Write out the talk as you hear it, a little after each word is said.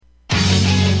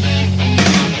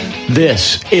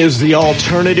This is the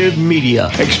alternative media,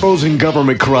 exposing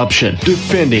government corruption,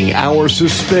 defending our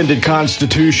suspended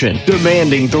Constitution,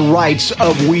 demanding the rights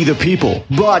of we the people,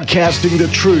 broadcasting the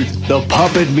truth the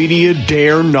puppet media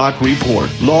dare not report.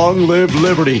 Long live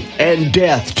liberty and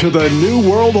death to the New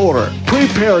World Order.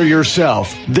 Prepare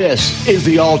yourself. This is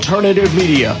the alternative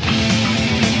media.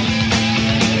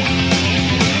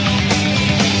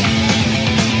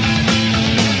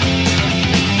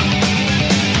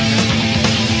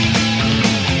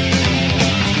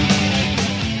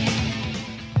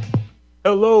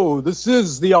 Hello, this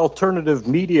is the alternative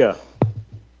media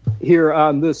here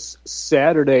on this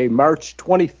Saturday, March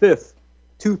 25th,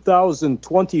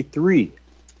 2023.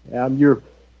 I'm your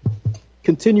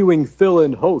continuing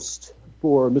fill-in host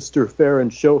for Mr. Farren,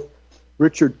 Shoaf,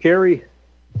 Richard Carey,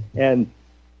 and,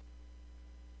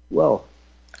 well,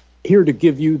 here to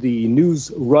give you the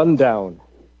news rundown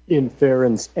in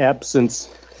Farren's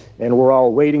absence, and we're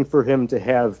all waiting for him to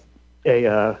have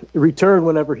a return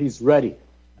whenever he's ready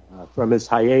from his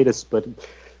hiatus, but a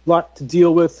lot to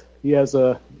deal with. He has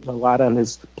a lot on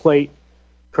his plate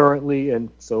currently, and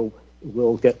so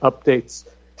we'll get updates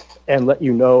and let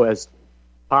you know as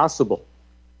possible.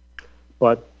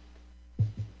 But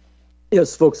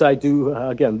yes, folks, I do,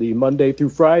 again, the Monday through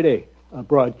Friday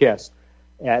broadcast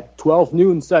at 12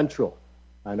 noon Central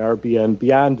on RBN,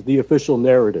 Beyond the Official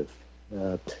Narrative,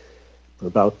 for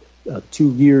about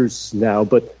 2 years now.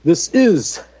 But this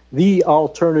is the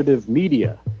alternative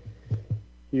media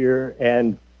here,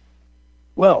 and,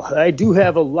 well, I do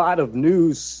have a lot of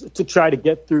news to try to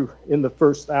get through in the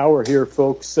first hour here,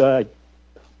 folks.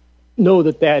 Know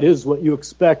that is what you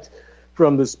expect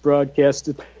from this broadcast.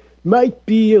 It might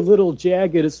be a little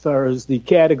jagged as far as the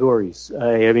categories.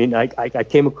 I mean, I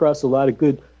came across a lot of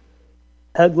good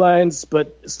headlines,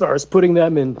 but as far as putting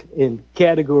them in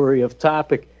category of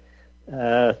topic,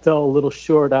 fell a little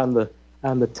short on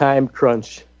the time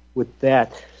crunch with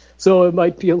that. So it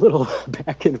might be a little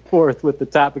back and forth with the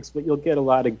topics, but you'll get a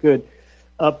lot of good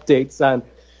updates on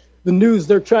the news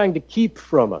they're trying to keep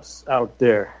from us out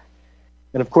there.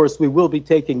 And, of course, we will be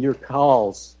taking your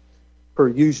calls per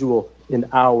usual in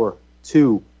hour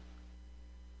 2.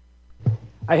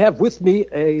 I have with me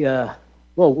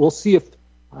we'll see if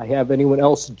I have anyone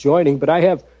else joining, but I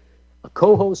have a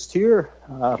co-host here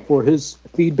for his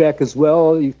feedback as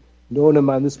well. You've known him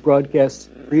on this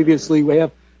broadcast previously. We have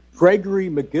Gregory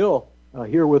McGill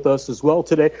here with us as well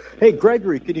today. Hey,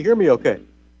 Gregory, can you hear me okay?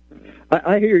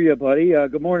 I hear you, buddy.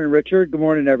 Good morning, Richard. Good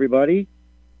morning, everybody.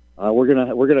 We're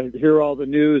gonna hear all the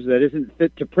news that isn't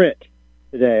fit to print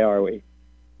today, are we?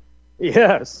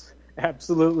 Yes,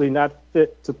 absolutely not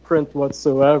fit to print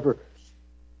whatsoever.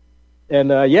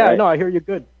 And right. No, I hear you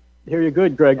good. Hear you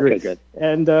good, Gregory. Okay, good.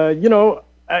 And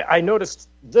I noticed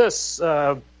this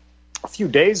a few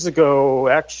days ago.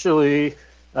 Actually,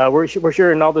 we're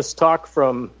hearing all this talk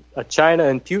from China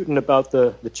and Putin about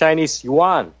the Chinese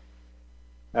yuan.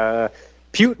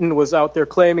 Putin was out there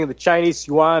claiming the Chinese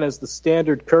yuan as the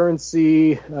standard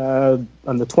currency on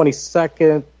the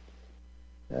 22nd.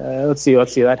 Let's see.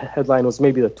 That headline was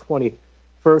maybe the 21st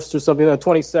or something. The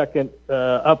 22nd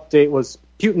update was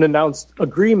Putin announced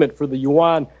agreement for the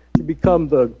yuan to become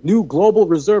the new global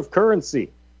reserve currency.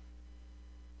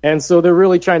 And so they're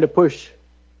really trying to push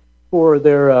for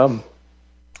their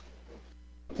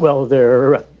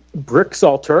BRICS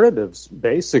alternatives,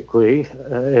 basically.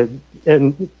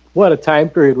 And what a time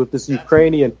period with this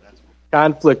Ukrainian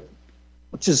conflict,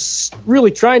 which is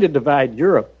really trying to divide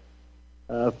Europe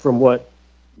from what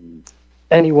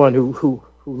anyone who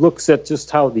looks at just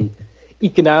how the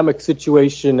economic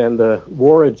situation and the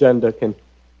war agenda can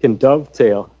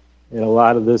dovetail in a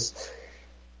lot of this.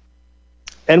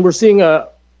 And we're seeing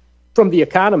from The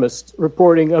Economist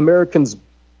reporting America's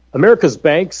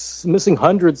banks missing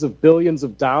hundreds of billions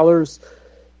of dollars,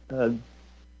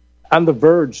 on the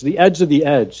verge, the edge of the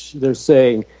edge, they're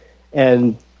saying.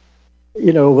 And,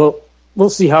 we'll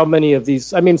see how many of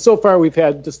these. I mean, so far we've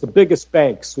had just the biggest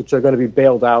banks, which are going to be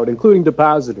bailed out, including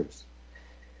depositors.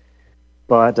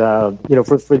 But,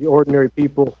 for the ordinary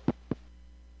people,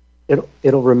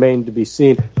 it'll remain to be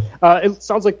seen. It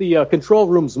sounds like the control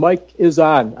room's mic is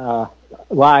on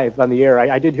live on the air.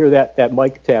 I did hear that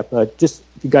mic tap. Just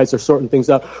you guys are sorting things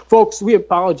out. Folks, we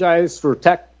apologize for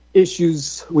tech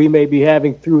issues we may be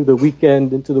having through the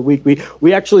weekend into the week.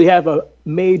 We actually have a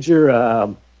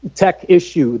major tech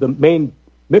issue. The main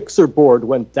mixer board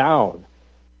went down.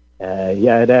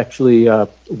 It actually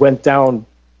went down.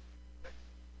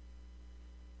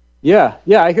 Yeah,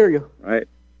 I hear you. Right.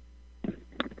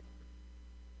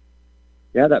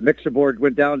 Yeah, that mixer board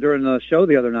went down during the show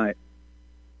the other night.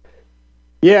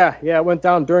 Yeah, it went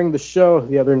down during the show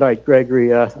the other night, Gregory,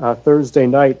 Thursday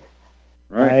night.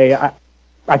 Right.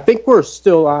 I think we're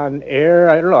still on air.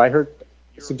 I don't know. I heard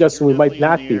suggesting we might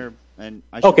not be. And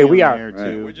okay, we are.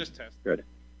 Right. We're just testing. Good.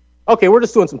 Okay, we're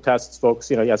just doing some tests, folks.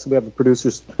 So we have the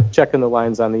producers checking the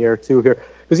lines on the air too here.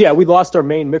 Because we lost our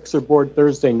main mixer board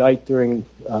Thursday night during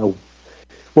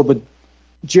the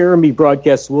Jeremy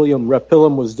broadcast William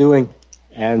Rapillum was doing,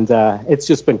 and it's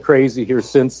just been crazy here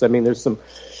since. I mean, there's some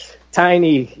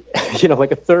tiny,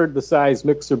 like a third the size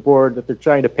mixer board that they're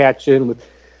trying to patch in with,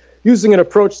 using an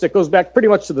approach that goes back pretty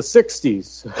much to the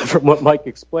 60s, from what Mike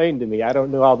explained to me. I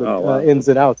don't know all the ins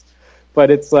and outs,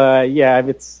 but it's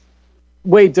it's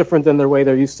way different than the way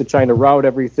they're used to trying to route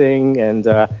everything, and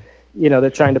they're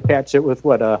trying to patch it with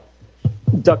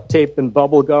duct tape and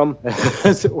bubble gum,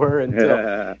 as it were.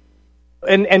 Until,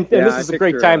 and this is a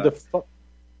great time to.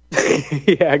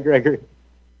 Yeah, Gregory.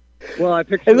 Well, I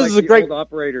picture old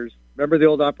operators. Remember the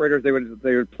old operators? They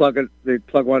would plug it. They'd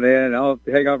plug one in. And,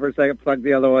 hang on for a second. Plug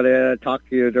the other one in. And talk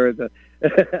to you during the.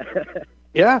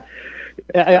 Yeah,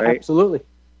 right? Absolutely.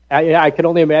 I can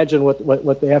only imagine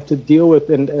what they have to deal with,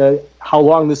 and how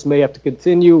long this may have to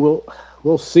continue.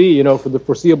 We'll see. For the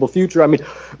foreseeable future. I mean,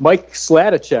 Mike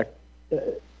Sladacek,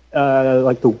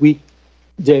 like the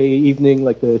weekday evening,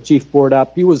 like the chief board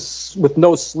op, he was with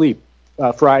no sleep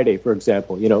Friday, for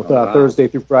example. Thursday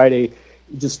through Friday,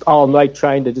 just all night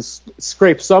trying to just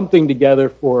scrape something together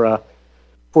for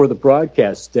the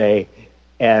broadcast day.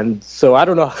 And so I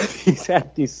don't know if he's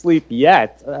had any sleep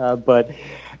yet, but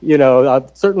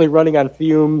certainly running on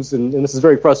fumes, and this is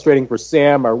very frustrating for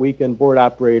Sam, our weekend board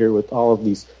operator, with all of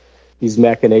these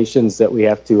machinations that we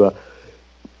have to.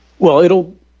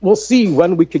 We'll see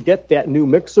when we could get that new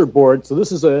mixer board. So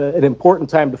this is an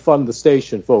important time to fund the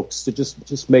station, folks. To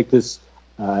just make this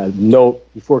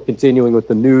note before continuing with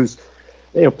the news.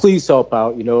 Please help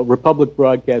out.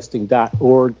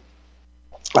 republicbroadcasting.org.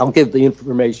 I'll give the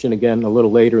information again a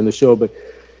little later in the show, but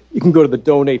you can go to the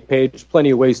donate page. Plenty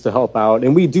of ways to help out,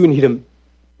 and we do need a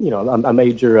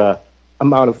major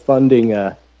amount of funding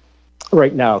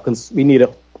right now, because we need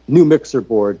a new mixer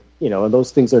board. And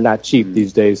those things are not cheap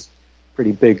these days.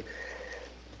 Pretty big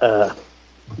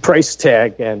price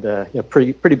tag, and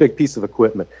pretty big piece of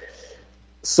equipment.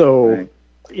 So, right.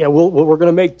 We're going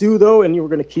to make do though, and we're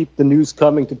going to keep the news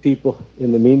coming to people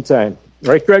in the meantime.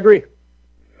 Right, Gregory?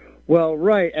 Well,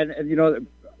 right, and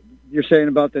you're saying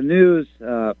about the news.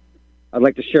 I'd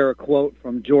like to share a quote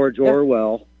from George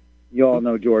Orwell. You all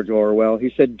know George Orwell.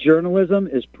 He said, "Journalism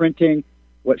is printing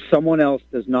what someone else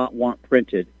does not want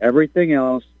printed. Everything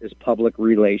else is public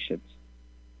relations."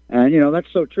 And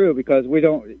that's so true, because we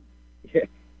don't.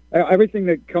 Everything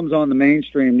that comes on the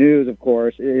mainstream news, of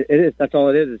course, it is. That's all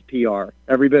it is PR.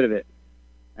 Every bit of it.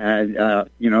 And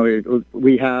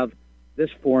we have this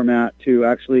format to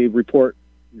actually report,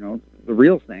 the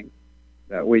real thing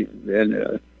that we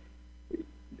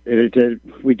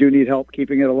do need help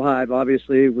keeping it alive.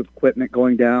 Obviously, with equipment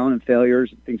going down and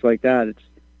failures and things like that,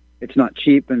 it's not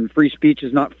cheap, and free speech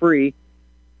is not free.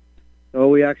 So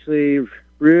we actually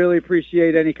really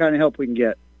appreciate any kind of help we can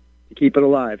get to keep it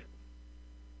alive.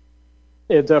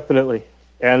 Yeah, definitely.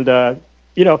 And,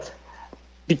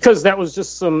 because that was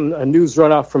just some news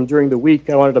runoff from during the week,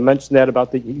 I wanted to mention that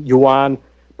about the yuan.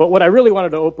 But what I really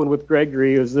wanted to open with,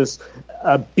 Gregory, is this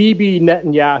Bibi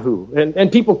Netanyahu. And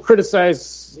people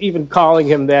criticize even calling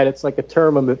him that. It's like a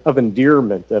term of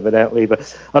endearment, evidently.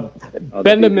 But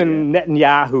Benjamin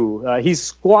Netanyahu, he's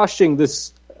squashing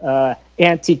this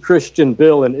anti-Christian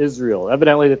bill in Israel.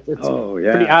 Evidently, it's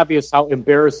pretty obvious how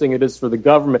embarrassing it is for the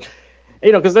government.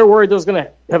 Because they're worried there's going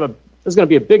to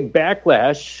be a big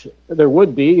backlash. There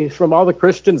would be from all the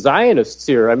Christian Zionists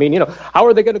here. I mean, how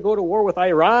are they going to go to war with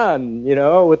Iran?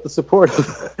 With the support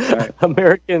of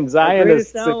American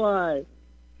Zionists. Our greatest ally.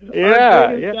 Yeah, Our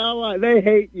greatest ally. They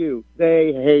hate you.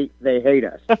 They hate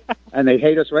us, and they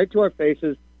hate us right to our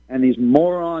faces. And these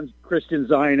morons, Christian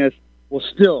Zionists, will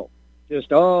still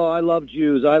just, I love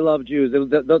Jews. I love Jews.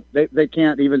 They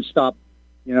can't even stop,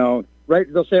 Right,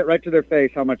 they'll say it right to their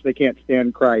face how much they can't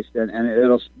stand Christ, and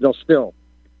they'll still.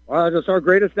 That's our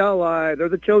greatest ally. They're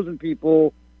the chosen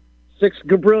people. 6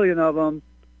 gazillion of them,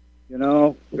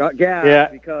 got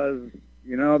gas because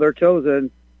they're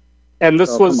chosen. And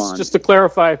this was just to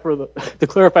clarify for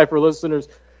listeners.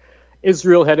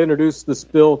 Israel had introduced this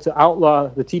bill to outlaw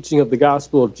the teaching of the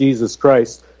gospel of Jesus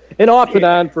Christ, and off and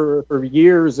on for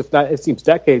years, if not, it seems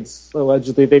decades.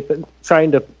 Allegedly, they've been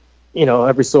trying to,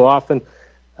 every so often.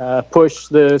 Push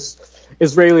this.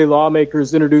 Israeli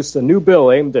lawmakers introduced a new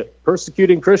bill aimed at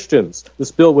persecuting Christians. This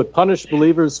bill would punish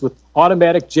believers with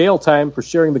automatic jail time for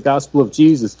sharing the gospel of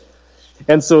Jesus.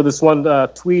 And so this one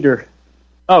tweeter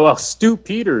Oh, well, Stu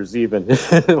Peters even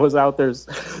was out there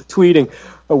tweeting,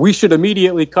 we should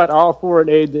immediately cut all foreign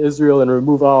aid to Israel and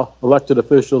remove all elected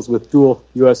officials with dual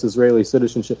U.S.-Israeli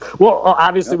citizenship. Well,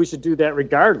 obviously we should do that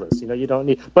regardless. You don't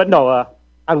need... But no,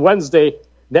 on Wednesday,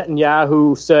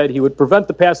 Netanyahu said he would prevent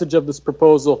the passage of this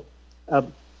proposal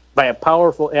by a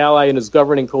powerful ally in his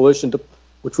governing coalition,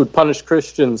 which would punish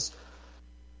Christians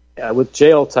with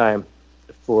jail time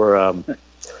for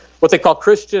what they call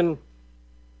Christian...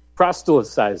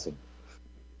 proselytizing.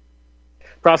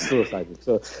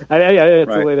 So, that's right.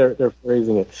 The way they're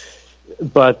phrasing it.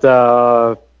 But,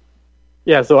 so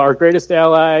our greatest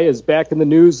ally is back in the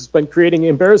news. It's been creating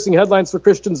embarrassing headlines for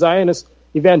Christian Zionist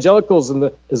evangelicals in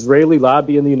the Israeli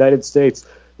lobby in the United States.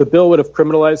 The bill would have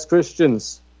criminalized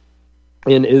Christians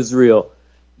in Israel,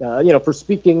 for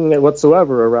speaking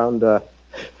whatsoever around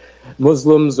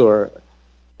Muslims or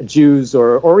Jews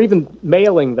or even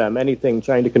mailing them anything,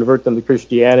 trying to convert them to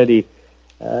Christianity.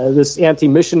 This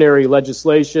anti-missionary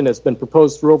legislation has been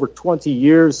proposed for over 20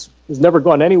 years. Has never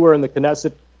gone anywhere in the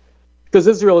Knesset because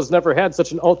Israel has never had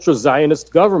such an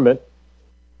ultra-Zionist government.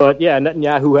 But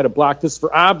Netanyahu had to block this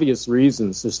for obvious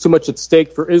reasons. There's too much at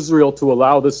stake for Israel to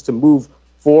allow this to move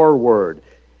forward.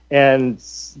 And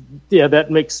that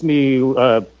makes me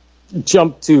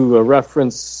jump to a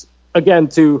reference again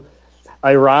to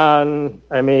Iran.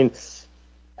 I mean,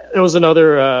 there was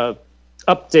another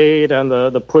update on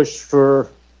the push for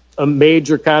a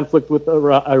major conflict with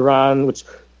Iran, which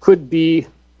could be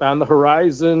on the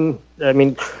horizon. I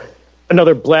mean,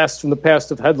 another blast from the past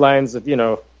of headlines of,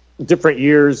 different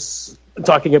years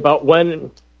talking about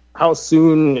how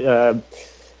soon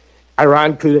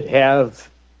Iran could have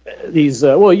these,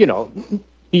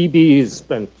 BB's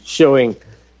been showing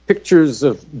pictures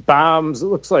of bombs. It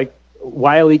looks like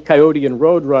Wile E. Coyote and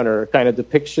Roadrunner kind of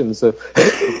depictions of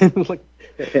look,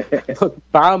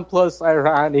 bomb plus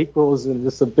Iran equals and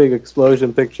just a big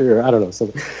explosion picture, or I don't know,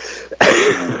 something.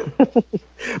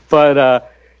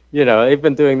 But they've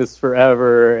been doing this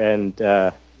forever, and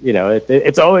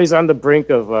it's always on the brink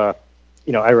of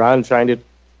Iran trying to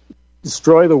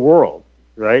destroy the world,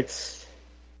 right?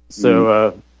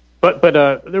 So but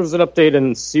there was an update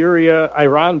in Syria.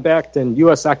 Iran-backed and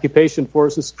U.S. occupation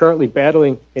forces currently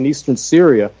battling in eastern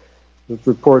Syria with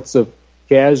reports of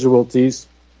casualties.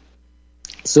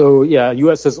 So,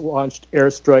 U.S. has launched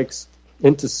airstrikes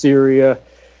into Syria.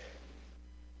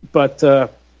 But, they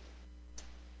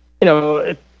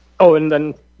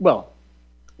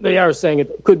are saying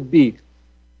it could be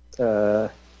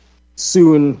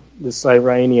soon, this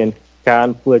Iranian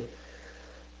conflict.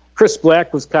 Chris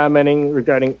Black was commenting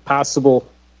regarding possible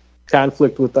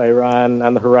conflict with Iran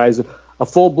on the horizon. A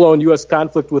full-blown U.S.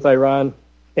 conflict with Iran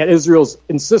and Israel's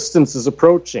insistence is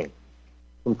approaching,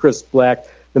 from Chris Black.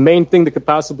 The main thing that could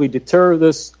possibly deter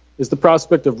this is the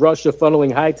prospect of Russia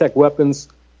funneling high-tech weapons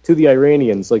to the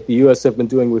Iranians, like the U.S. have been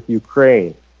doing with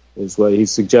Ukraine, is what he's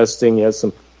suggesting. He has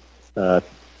some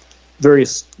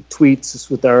various tweets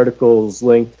with articles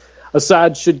linked.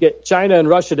 Assad should get China and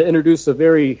Russia to introduce a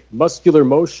very muscular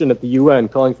motion at the UN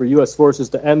calling for U.S.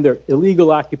 forces to end their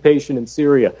illegal occupation in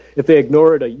Syria. If they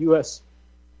ignore it,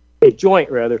 a joint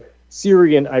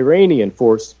Syrian-Iranian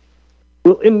force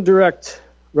will indirect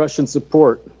Russian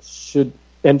support should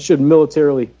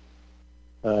militarily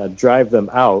drive them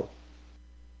out.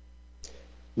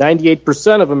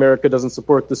 98% of America doesn't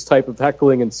support this type of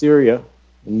heckling in Syria,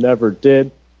 never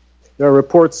did. There are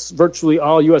reports virtually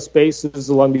all U.S. bases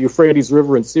along the Euphrates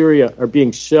River in Syria are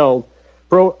being shelled.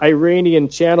 Pro-Iranian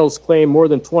channels claim more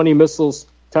than 20 missiles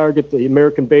target the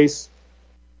American base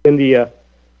in the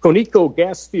Koniko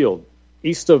gas field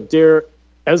east of Deir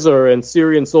Ezzar, and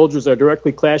Syrian soldiers are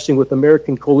directly clashing with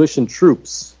American coalition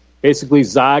troops. Basically,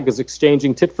 Zag is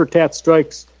exchanging tit-for-tat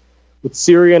strikes with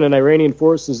Syrian and Iranian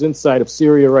forces inside of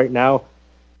Syria right now.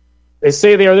 They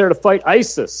say they are there to fight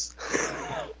ISIS.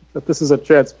 But this is a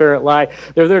transparent lie.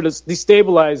 They're there to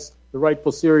destabilize the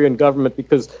rightful Syrian government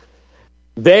because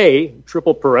they,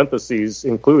 triple parentheses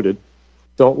included,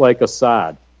 don't like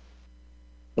Assad.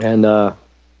 And,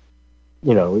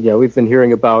 we've been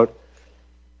hearing about,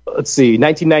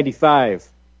 1995,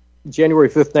 January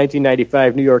 5th,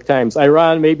 1995, New York Times.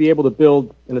 Iran may be able to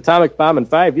build an atomic bomb in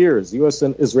 5 years, U.S.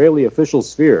 and Israeli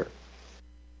officials fear.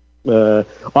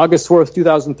 August 4th,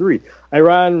 2003.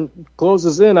 Iran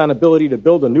closes in on ability to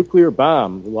build a nuclear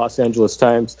bomb, the Los Angeles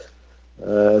Times.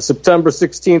 September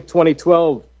 16th,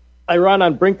 2012. Iran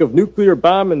on brink of nuclear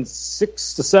bomb in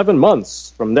 6 to 7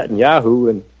 months, from Netanyahu,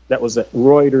 and that was at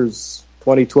Reuters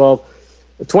 2012.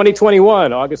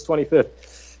 2021, August 25th.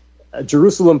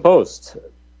 Jerusalem Post.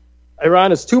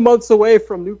 Iran is 2 months away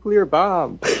from nuclear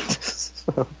bomb.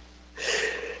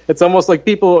 it's almost like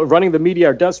people running the media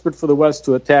are desperate for the West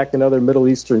to attack another Middle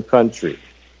Eastern country.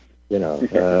 So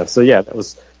that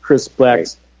was Chris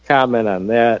Black's comment on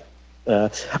that. I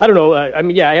don't know.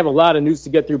 I have a lot of news to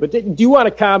get through, but do you want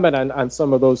to comment on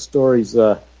some of those stories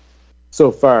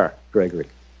so far, Gregory?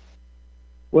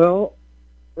 Well,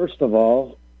 first of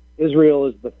all, Israel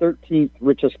is the 13th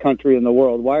richest country in the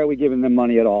world. Why are we giving them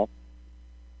money at all?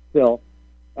 Still,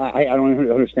 I don't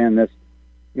understand this.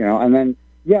 And then,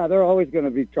 they're always going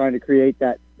to be trying to create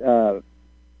that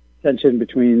tension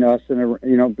between us and,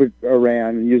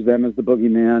 Iran and use them as the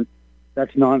boogeyman.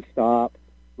 That's nonstop,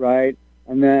 right?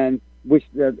 And then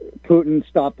Putin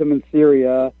stopped them in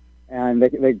Syria, and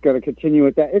they're going to continue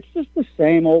with that. It's just the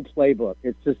same old playbook.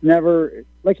 It's just never,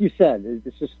 like you said,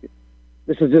 this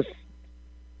is just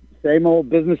same old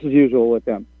business as usual with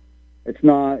them. It's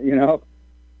not,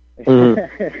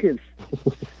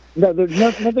 there's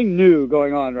nothing new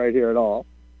going on right here at all.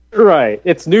 Right.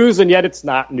 It's news, and yet it's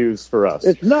not news for us.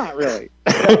 It's not really.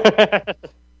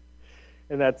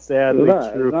 And that's sadly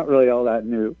true. It's not really all that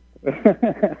new.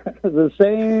 The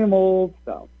same old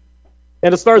stuff.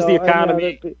 And as far as the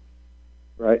economy...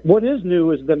 Right. What is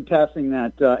new is them passing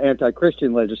that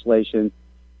anti-Christian legislation,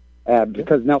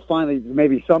 because now finally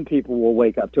maybe some people will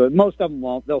wake up to it. Most of them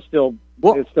won't. They'll still.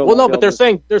 But they're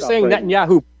saying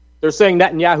Netanyahu. They're saying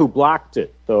Netanyahu blocked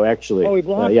it, though. Actually. Oh, he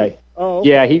blocked it. Oh,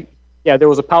 okay. There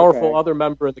was a powerful other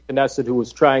member in the Knesset who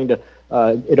was trying to.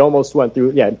 It almost went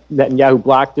through. Yeah, Netanyahu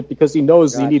blocked it because he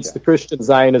knows he needs the Christian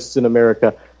Zionists in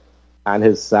America on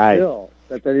his side. Still,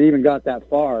 that they even got that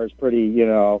far is pretty.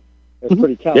 It's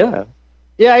pretty telling.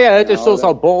 Yeah. It just shows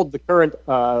how bold the current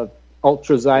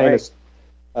ultra-Zionist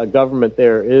government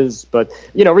there is. But,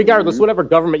 regardless, whatever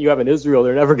government you have in Israel,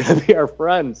 they're never going to be our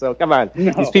friend. So, come on.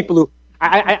 No. These people who,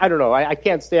 I don't know, I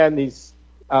can't stand these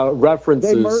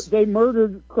references. They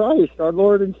murdered Christ, our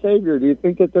Lord and Savior. Do you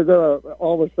think that they're going to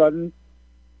all of a sudden,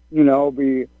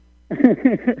 be...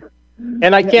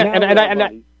 And I can't, and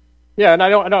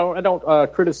I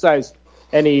don't criticize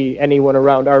anyone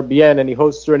around RBN, any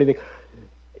hosts or anything.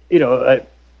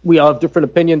 We all have different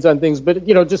opinions on things, but,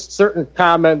 just certain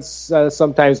comments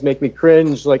sometimes make me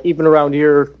cringe. Like, even around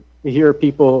here, you hear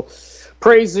people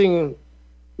praising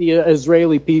the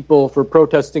Israeli people for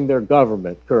protesting their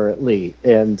government currently.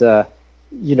 And,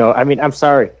 I'm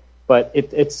sorry, but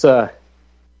it's there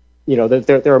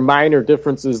are minor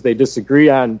differences they disagree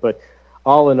on, but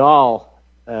all in all,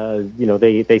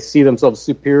 they see themselves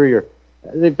superior.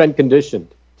 They've been conditioned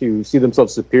to see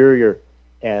themselves superior,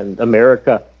 and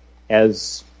America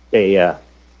as a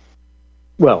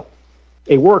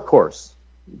workhorse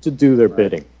to do their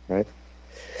bidding, right?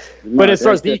 But as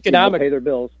far as the economic, pay their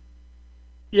bills.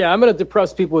 Yeah, I'm going to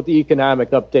depress people with the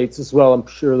economic updates as well. I'm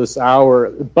sure this hour,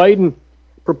 Biden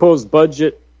proposed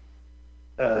budget,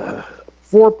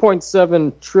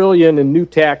 $4.7 trillion in new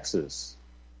taxes.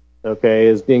 Okay,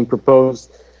 is being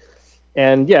proposed,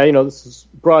 and this is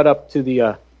brought up to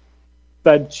the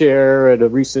Fed chair at a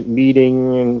recent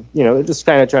meeting, and they're just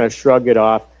kind of trying to shrug it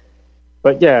off.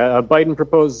 But a Biden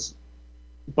proposed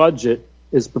budget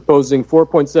is proposing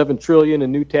 $4.7 trillion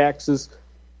in new taxes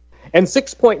and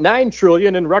 $6.9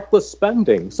 trillion in reckless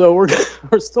spending. So we're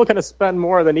still going to spend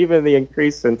more than even the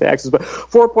increase in taxes, but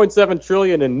 $4.7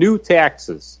 trillion in new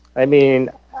taxes. I mean,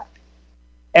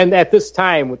 and at this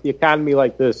time with the economy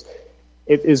like this,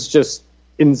 it is just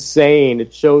insane.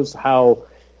 It shows how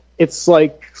it's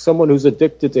like someone who's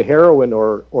addicted to heroin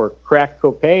or crack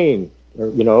cocaine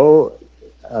or,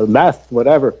 meth,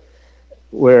 whatever,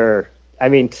 where,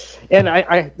 and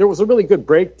there was a really good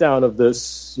breakdown of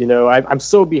this. I'm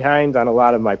so behind on a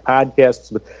lot of my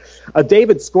podcasts, but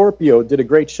David Scorpio did a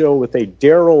great show with a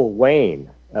Daryl Wayne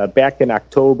back in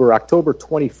October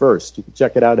 21st. You can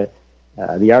check it out at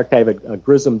the archive at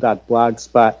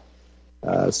grism.blogspot,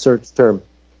 search term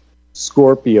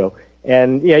Scorpio.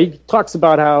 And he talks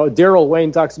about how Daryl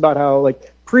Wayne talks about how,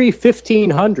 like,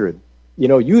 pre-1500,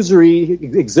 usury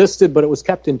existed, but it was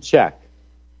kept in check.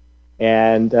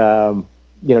 And,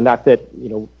 not that,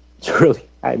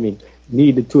 really,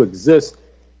 needed to exist,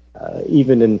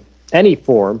 even in any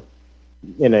form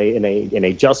in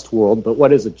a just world. But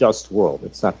what is a just world?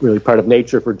 It's not really part of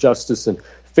nature for justice and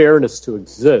fairness to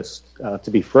exist,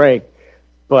 to be frank.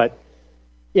 But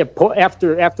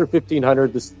after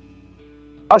 1500, this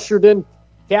ushered in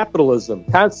capitalism,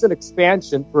 constant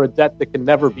expansion for a debt that can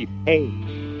never be paid.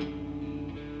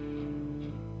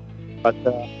 But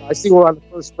I see we're on the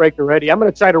first break already. I'm going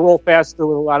to try to roll faster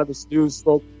with a lot of this news,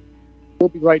 folks. We'll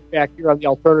be right back here on the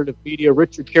Alternative Media.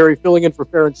 Richard Carey filling in for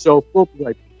Farren Shoaf. We'll be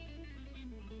right back.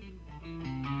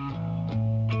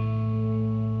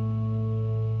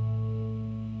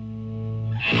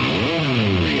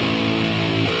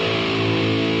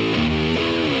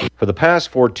 For the past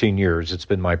 14 years, it's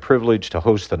been my privilege to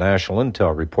host the National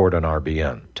Intel Report on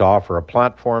RBN, to offer a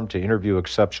platform to interview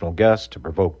exceptional guests, to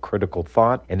provoke critical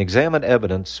thought, and examine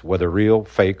evidence, whether real,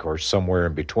 fake, or somewhere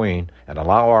in between, and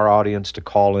allow our audience to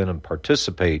call in and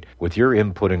participate with your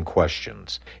input and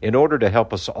questions in order to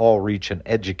help us all reach an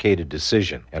educated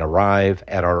decision and arrive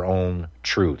at our own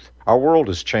truth. Our world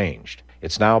has changed.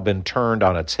 It's now been turned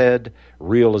on its head.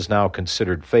 Real is now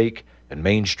considered fake, and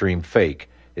mainstream fake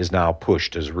is now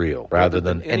pushed as real, rather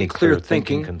than any clear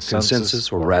thinking,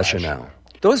 consensus, or rationale.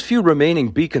 Those few remaining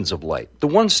beacons of light, the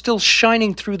ones still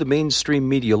shining through the mainstream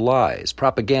media lies,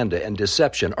 propaganda, and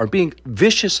deception, are being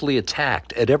viciously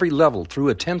attacked at every level through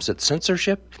attempts at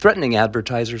censorship, threatening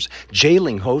advertisers,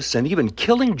 jailing hosts, and even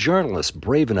killing journalists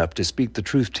brave enough to speak the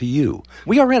truth to you.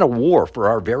 We are in a war for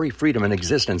our very freedom and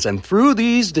existence, and through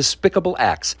these despicable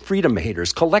acts, freedom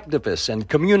haters, collectivists, and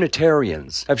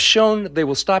communitarians have shown they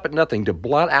will stop at nothing to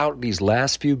blot out these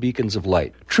last few beacons of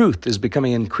light. Truth is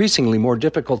becoming increasingly more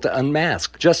difficult to unmask,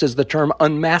 just as the term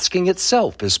unmasking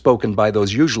itself is spoken by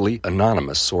those usually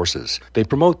anonymous sources. They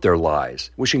promote their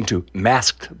lies, wishing to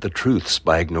mask the truths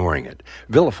by ignoring it,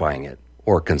 vilifying it,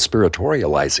 or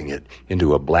conspiratorializing it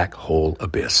into a black hole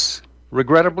abyss.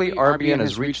 Regrettably, RBN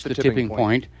has reached the tipping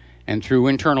point, and through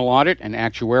internal audit and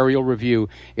actuarial review,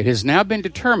 it has now been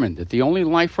determined that the only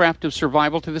life raft of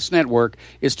survival to this network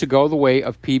is to go the way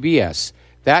of PBS,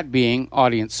 that being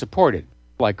audience-supported.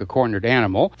 Like a cornered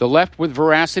animal, the left with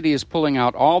veracity is pulling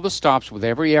out all the stops with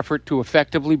every effort to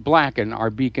effectively blacken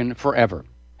our beacon forever.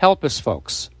 Help us,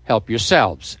 folks. Help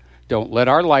yourselves. Don't let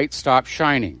our light stop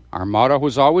shining. Our motto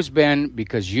has always been,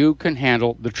 because you can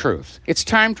handle the truth. It's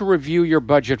time to review your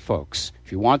budget, folks.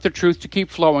 If you want the truth to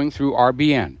keep flowing through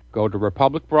RBN, go to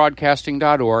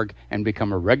republicbroadcasting.org and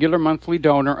become a regular monthly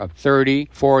donor of $30,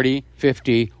 $40,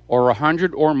 $50, or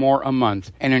 $100 or more a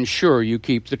month, and ensure you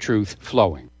keep the truth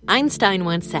flowing. Einstein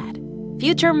once said,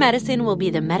 "Future medicine will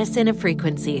be the medicine of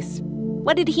frequencies."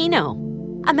 What did he know?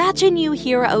 Imagine you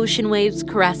hear ocean waves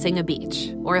caressing a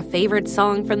beach, or a favorite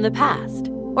song from the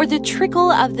past, or the trickle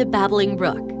of the babbling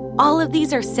brook. All of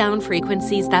these are sound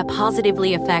frequencies that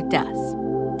positively affect us.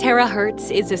 Terahertz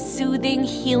is a soothing,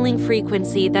 healing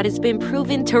frequency that has been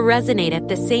proven to resonate at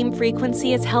the same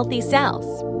frequency as healthy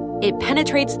cells. It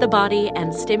penetrates the body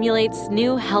and stimulates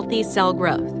new healthy cell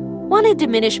growth. Want to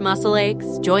diminish muscle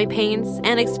aches, joint pains,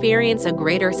 and experience a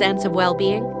greater sense of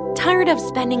well-being? Tired of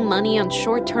spending money on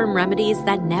short-term remedies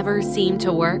that never seem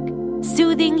to work?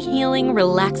 Soothing, healing,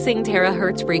 relaxing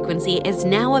terahertz frequency is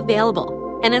now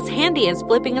available and as handy as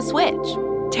flipping a switch.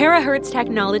 Terahertz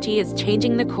technology is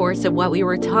changing the course of what we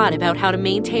were taught about how to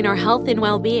maintain our health and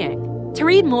well-being. To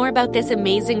read more about this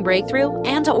amazing breakthrough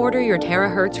and to order your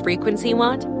terahertz frequency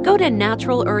wand, go to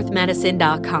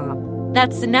naturalearthmedicine.com.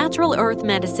 That's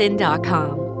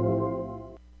naturalearthmedicine.com.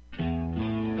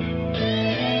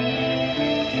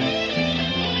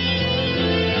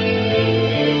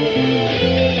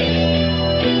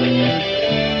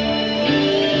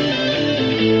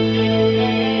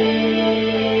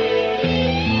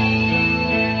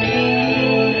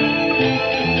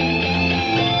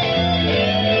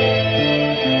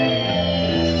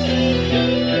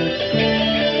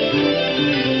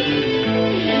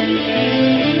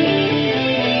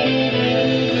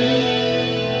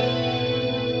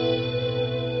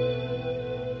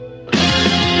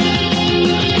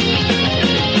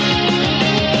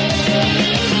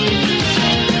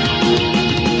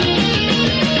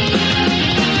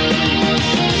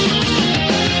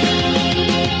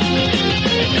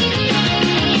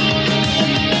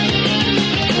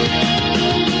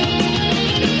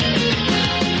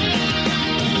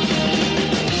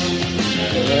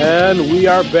 And we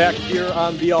are back here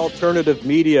on the Alternative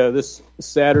Media this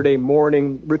Saturday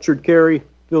morning. Richard Carey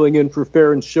filling in for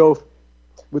Farren Shoaf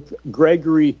with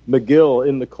Gregory McGill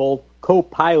in the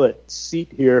co-pilot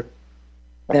seat here.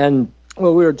 And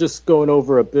well, we were just going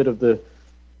over a bit of the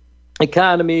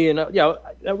economy, and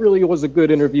that really was a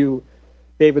good interview.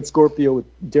 David Scorpio with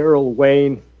Daryl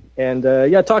Wayne, and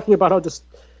talking about how just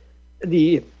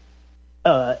the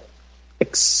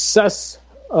excess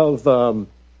of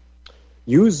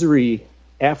usury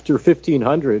after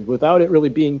 1500 without it really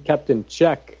being kept in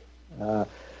check to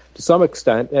some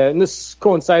extent. And this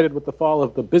coincided with the fall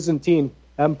of the Byzantine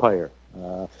Empire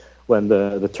when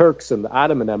the Turks and the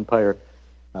Ottoman Empire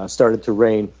started to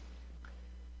reign.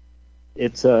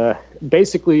 It's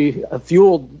basically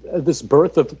fueled this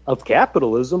birth of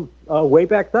capitalism way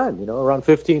back then, around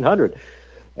 1500.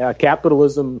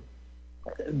 Capitalism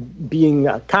being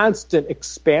a constant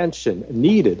expansion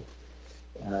needed,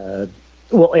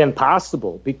 and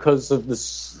possible because of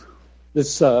this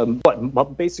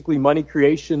basically money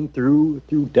creation through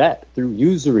debt, through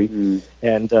usury,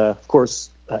 and of course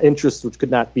interest, which can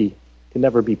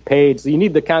never be paid. So you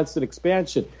need the constant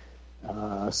expansion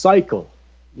cycle,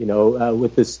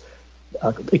 with this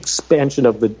expansion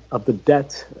of the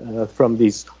debt from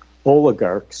these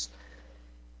oligarchs.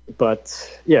 But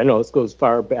this goes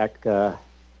far back,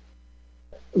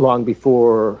 long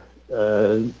before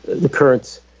the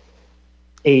current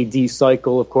AD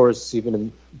cycle, of course, even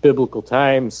in biblical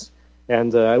times,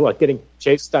 and getting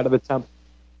chased out of the temple.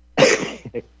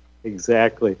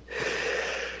 Exactly.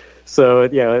 So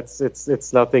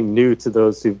it's nothing new to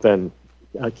those who've been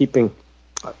keeping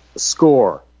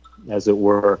score, as it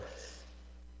were.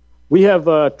 We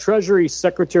have Treasury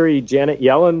Secretary Janet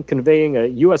Yellen conveying a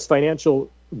U.S.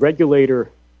 financial regulator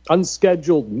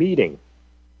unscheduled meeting,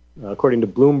 according to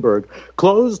Bloomberg,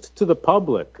 closed to the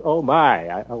public. Oh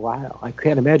my! Wow! I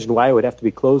can't imagine why it would have to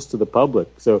be closed to the public.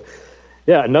 So,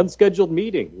 an unscheduled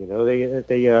meeting.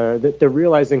 They're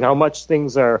realizing how much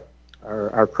things are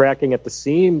cracking at the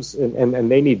seams,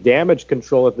 and they need damage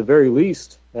control at the very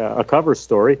least. A cover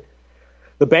story.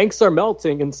 The banks are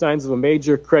melting, and signs of a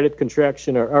major credit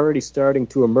contraction are already starting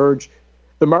to emerge.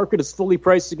 The market is fully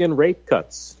pricing in rate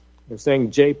cuts. They're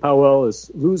saying Jay Powell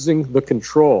is losing the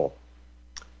control.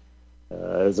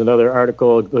 There's another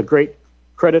article, The Great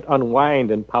Credit Unwind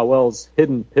and Powell's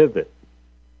Hidden Pivot.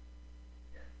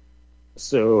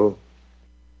 So,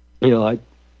 I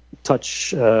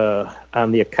touch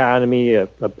on the economy a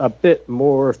bit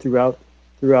more throughout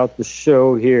the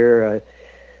show here.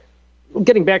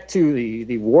 Getting back to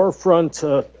the war front,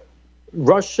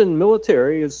 Russian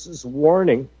military is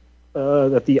warning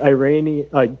that the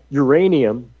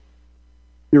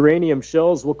uranium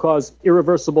shells will cause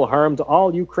irreversible harm to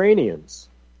all Ukrainians.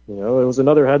 It was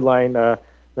another headline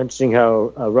mentioning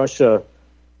how Russia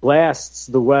blasts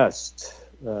the West,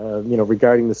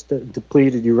 regarding this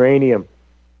depleted uranium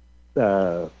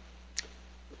ramp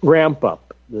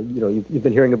up. You've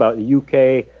been hearing about the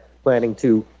UK planning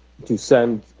to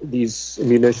send these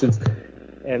munitions,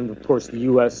 and of course the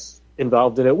U.S.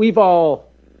 involved in it. We've all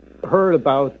heard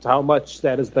about how much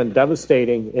that has been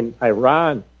devastating in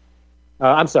Iraq,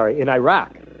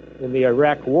 in the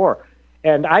Iraq War.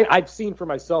 And I've seen for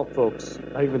myself, folks,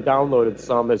 I even downloaded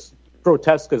some, as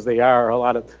grotesque as they are, a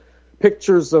lot of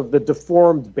pictures of the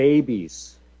deformed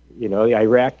babies, the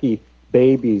Iraqi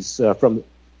babies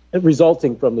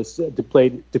resulting from this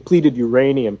depleted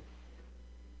uranium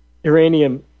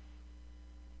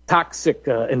toxic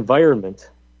environment.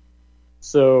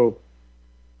 So,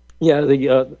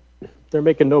 they're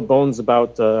making no bones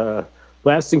about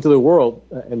blasting to the world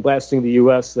and blasting the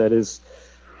U.S., that is,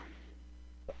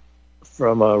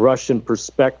 from a Russian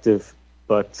perspective.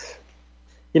 But,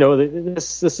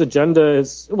 this agenda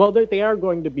is, they are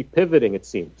going to be pivoting, it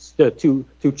seems, to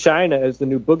China as the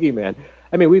new boogeyman.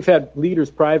 I mean, we've had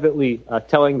leaders privately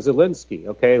telling Zelensky,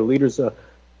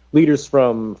 leaders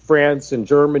from France and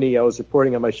Germany, I was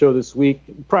reporting on my show this week,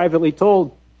 privately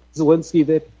told Zelensky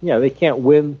that, they can't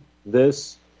win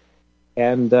this.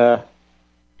 And,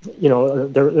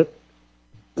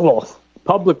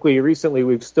 publicly, recently,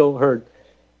 we've still heard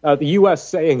the U.S.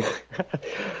 saying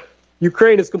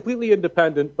Ukraine is completely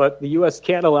independent, but the U.S.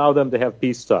 can't allow them to have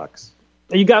peace talks.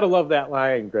 You got to love that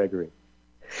line, Gregory.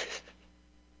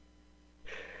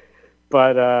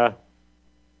 But,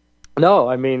 no,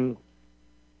 I mean,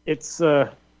 it's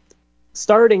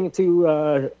starting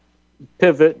to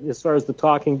pivot as far as the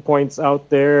talking points out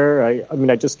there.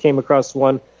 I just came across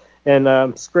one, and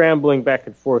I'm scrambling back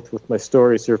and forth with my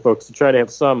stories here, folks, to try to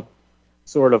have some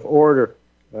sort of order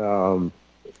and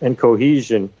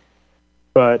cohesion.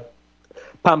 But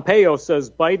Pompeo says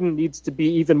Biden needs to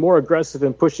be even more aggressive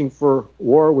in pushing for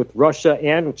war with Russia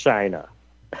and China.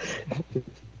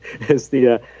 Is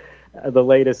the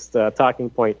latest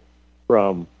talking point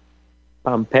from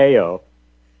Pompeo.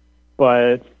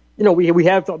 But we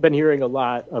have been hearing a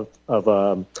lot of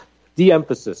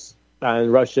de-emphasis on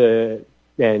Russia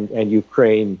and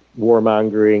Ukraine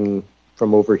warmongering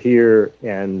from over here,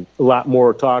 and a lot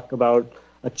more talk about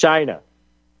China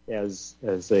as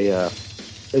a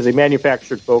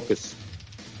manufactured focus.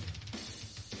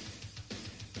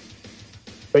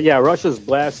 But Russia's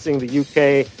blasting the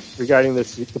UK regarding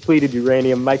this depleted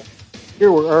uranium. Mike,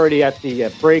 here we're already at the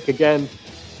break again.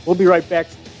 We'll be right back.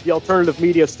 The alternative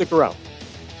media, stick around.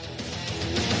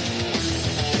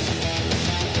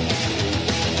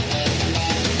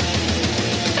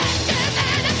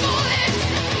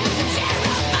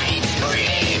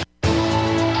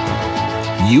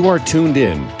 You are tuned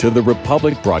in to the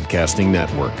Republic Broadcasting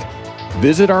Network.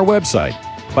 Visit our website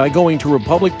by going to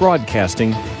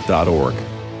republicbroadcasting.org.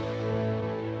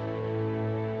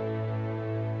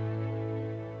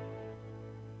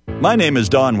 My name is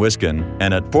Don Wiskin,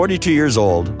 and at 42 years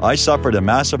old, I suffered a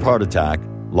massive heart attack,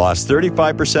 lost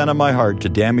 35% of my heart to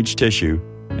damaged tissue,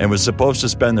 and was supposed to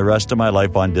spend the rest of my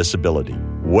life on disability.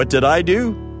 What did I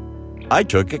do? I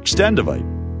took Extendivite,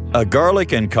 a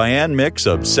garlic and cayenne mix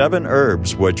of 7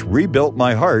 herbs which rebuilt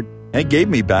my heart and gave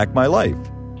me back my life.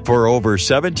 For over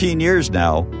 17 years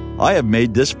now, I have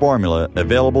made this formula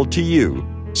available to you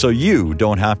so you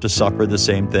don't have to suffer the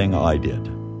same thing I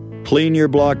did. Clean your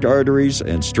blocked arteries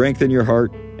and strengthen your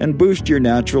heart and boost your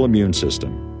natural immune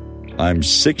system. I'm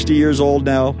 60 years old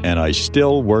now, and I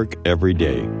still work every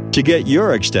day. To get your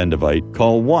Extendivite,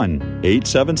 call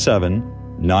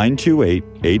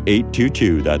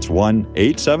 1-877-928-8822. That's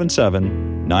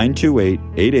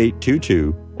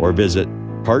 1-877-928-8822, or visit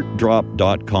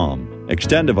heartdrop.com.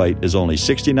 Extendivite is only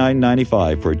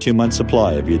 $69.95 for a 2-month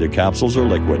supply of either capsules or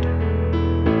liquid.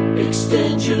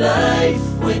 Extend your life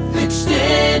with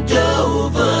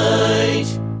Extendovite,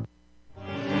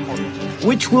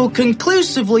 which will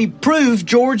conclusively prove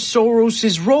George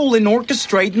Soros' role in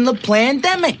orchestrating the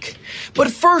pandemic.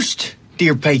 But first,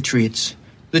 dear patriots,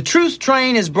 the truth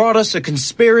train has brought us a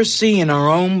conspiracy in our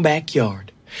own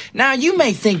backyard. Now, you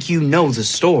may think you know the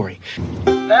story.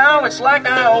 Now, it's like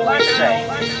I always say,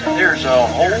 there's a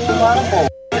whole lot of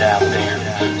bullshit out there.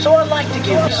 So I'd like to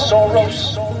give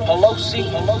Soros,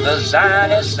 Pelosi, the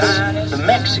Zionists, the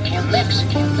Mexican,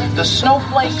 the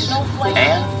snowflakes,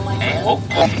 and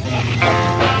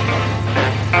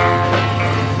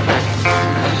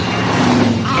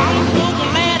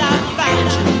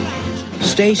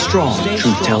Stay strong,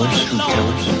 truth tellers.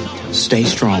 Stay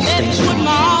strong. Stay strong.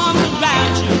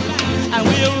 and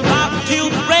we'll rock till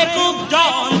the break of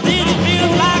dawn. This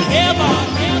feels like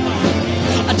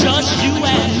heaven, just you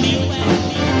and me.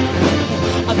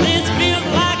 This feels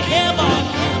like heaven.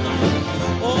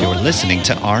 You're listening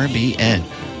to RBN,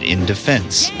 in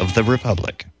defense of the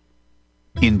Republic.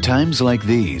 In times like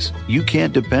these, you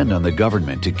can't depend on the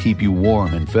government to keep you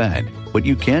warm and fed, but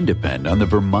you can depend on the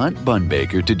Vermont Bun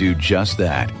Baker to do just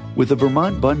that. With the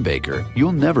Vermont Bun Baker,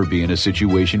 you'll never be in a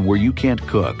situation where you can't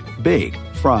cook, bake,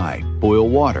 fry, boil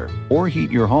water, or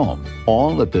heat your home,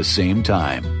 all at the same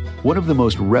time. One of the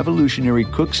most revolutionary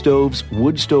cook stoves,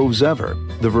 wood stoves ever,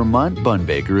 the Vermont Bun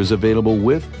Baker is available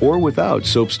with or without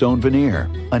soapstone veneer,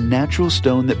 a natural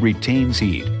stone that retains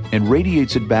heat and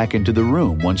radiates it back into the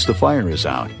room once the fire is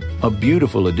out. A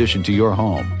beautiful addition to your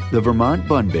home, the Vermont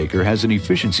Bun Baker has an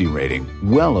efficiency rating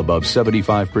well above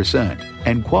 75%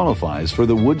 and qualifies for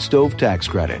the wood stove tax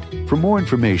credit. For more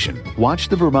information, watch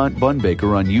the Vermont Bun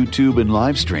Baker on YouTube and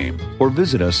live stream, or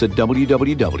visit us at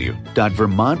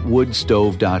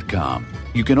www.vermontwoodstove.com.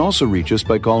 You can also reach us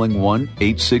by calling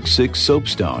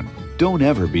 1-866-SOAPSTONE. Don't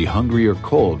ever be hungry or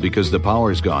cold because the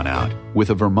power's gone out. With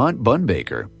a Vermont Bun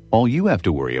Baker, all you have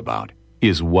to worry about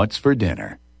is what's for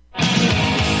dinner.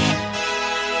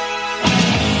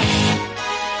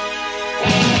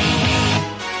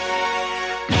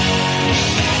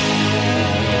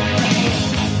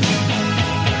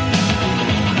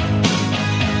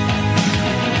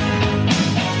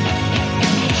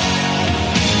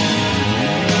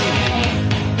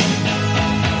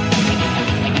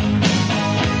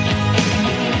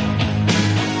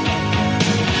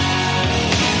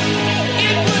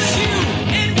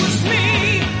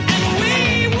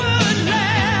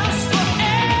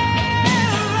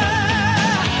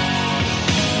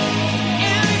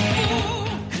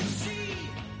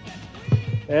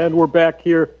 And we're back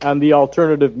here on the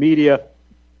alternative media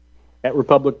at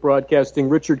Republic Broadcasting.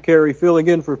 Richard Carey filling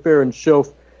in for Farren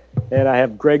Shoaf, and I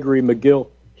have Gregory McGill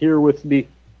here with me.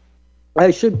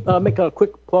 I should make a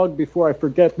quick plug before I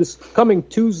forget. This coming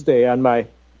Tuesday on my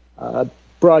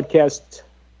broadcast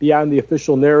Beyond the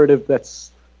Official Narrative,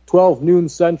 that's 12 noon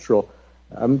Central,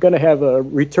 I'm going to have a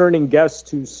returning guest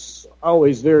who's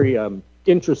always very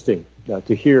interesting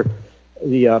to hear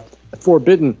the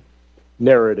forbidden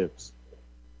narratives.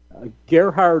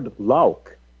 Gerhard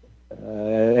Lauck.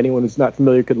 Anyone who's not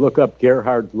familiar could look up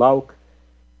Gerhard Lauck.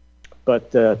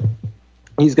 But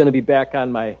he's going to be back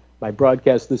on my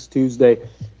broadcast this Tuesday.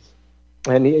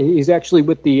 And he's actually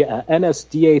with the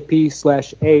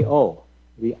NSDAP/AO,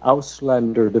 the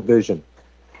Ausländer Division.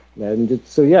 And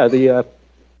so, yeah, the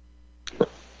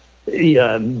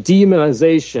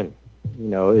demonization,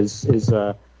 is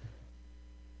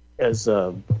as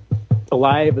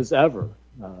alive as ever.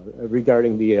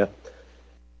 Regarding the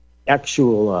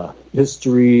actual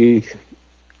history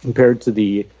compared to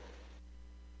the,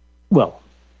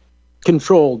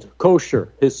 controlled, kosher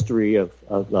history of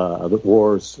the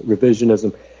wars,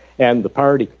 revisionism, and the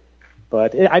party.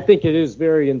 But I think it is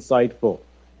very insightful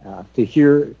to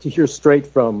hear straight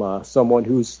from someone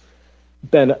who's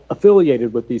been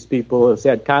affiliated with these people, has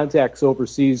had contacts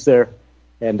overseas there,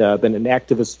 and been an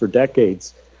activist for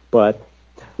decades. But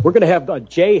we're going to have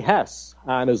Jay Hess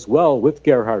on as well with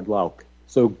Gerhard Lauck.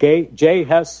 So Jay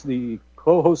Hess, the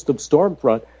co-host of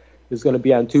Stormfront, is going to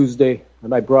be on Tuesday on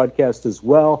my broadcast as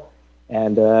well.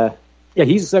 And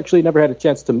he's actually never had a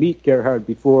chance to meet Gerhard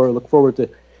before. Look forward to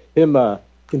him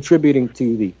contributing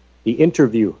to the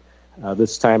interview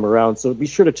this time around. So be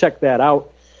sure to check that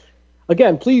out.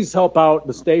 Again, please help out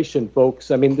the station,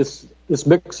 folks. I mean, this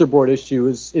mixer board issue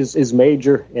is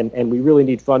major, and we really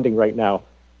need funding right now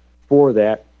for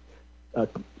that.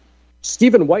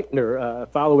 Stephen Whitener,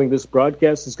 following this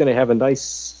broadcast, is going to have a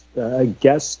nice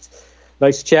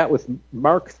nice chat with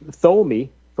Mark Thomey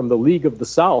from the League of the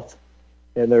South,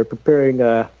 and they're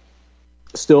preparing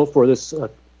still for this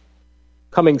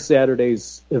coming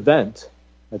Saturday's event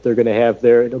that they're going to have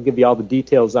there. It'll give you all the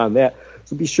details on that.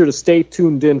 So be sure to stay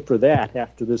tuned in for that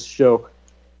after this show.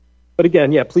 But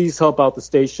again, please help out the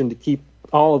station to keep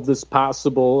all of this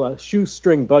possible.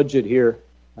 Shoestring budget here,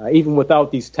 even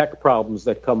without these tech problems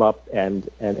that come up and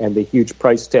the huge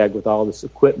price tag with all this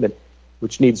equipment,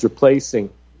 which needs replacing,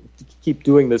 to keep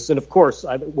doing this. And of course,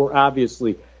 we're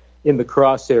obviously in the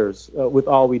crosshairs with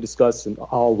all we discuss and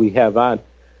all we have on.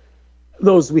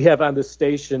 Those we have on this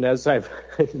station, as I've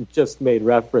just made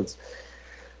reference.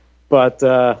 But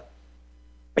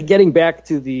getting back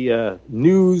to the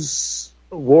news,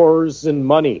 wars, and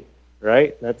money,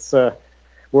 right? That's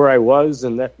where I was,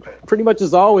 and that pretty much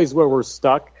is always where we're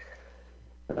stuck.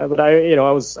 But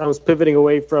I was pivoting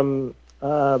away from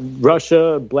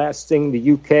Russia blasting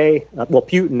the UK,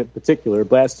 Putin in particular,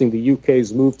 blasting the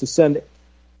UK's move to send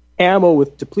ammo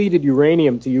with depleted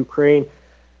uranium to Ukraine.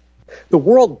 The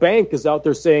World Bank is out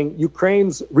there saying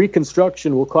Ukraine's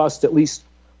reconstruction will cost at least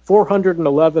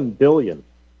 $411 billion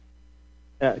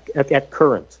at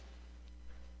current.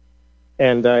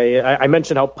 And I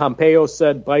mentioned how Pompeo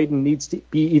said Biden needs to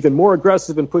be even more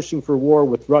aggressive in pushing for war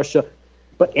with Russia.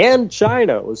 And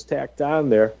China was tacked on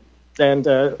there. And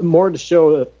more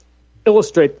to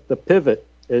illustrate that the pivot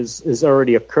is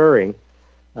already occurring.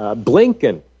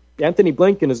 Anthony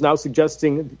Blinken is now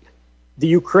suggesting the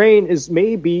Ukraine is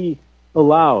maybe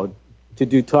allowed to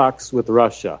do talks with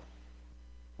Russia.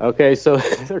 Okay, so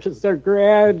they're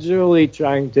gradually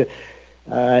trying to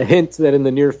hint that in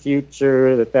the near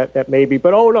future that may be.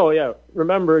 But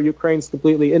remember, Ukraine's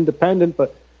completely independent,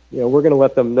 but we're going to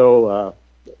let them know.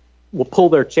 We'll pull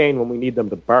their chain when we need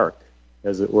them to bark,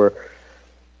 as it were.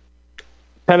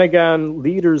 Pentagon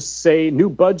leaders say new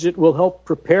budget will help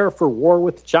prepare for war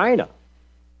with China.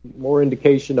 More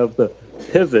indication of the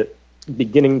pivot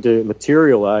beginning to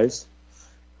materialize.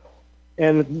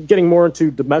 And getting more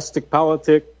into domestic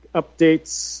politic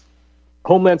updates,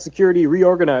 Homeland Security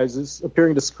reorganizes,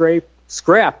 appearing to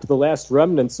scrap the last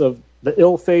remnants of the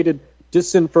ill-fated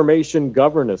Disinformation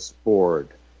Governance Board.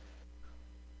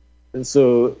 And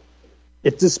so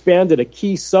it disbanded a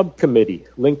key subcommittee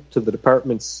linked to the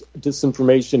department's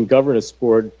Disinformation Governance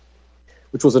Board,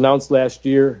 which was announced last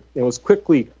year and was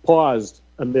quickly paused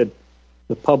amid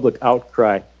the public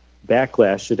outcry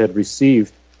backlash it had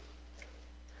received.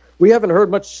 We haven't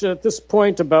heard much at this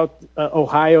point about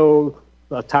Ohio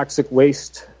toxic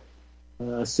waste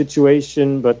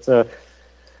situation, but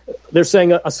they're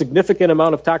saying a significant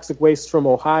amount of toxic waste from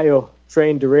Ohio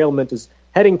train derailment is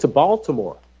heading to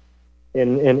Baltimore.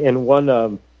 In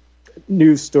one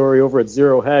news story over at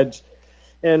Zero Hedge.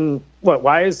 And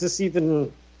why is this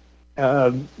even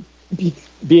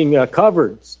being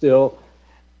covered still?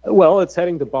 Well, it's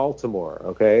heading to Baltimore,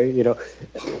 okay?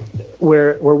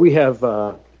 Where we have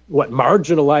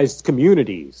marginalized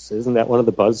communities. Isn't that one of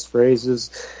the buzz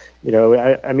phrases?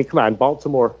 I mean, come on,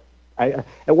 Baltimore. At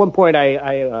one point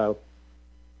I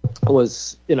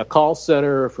was in a call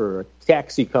center for a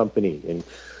taxi company, and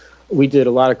we did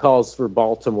a lot of calls for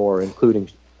Baltimore, including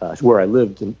where I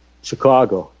lived in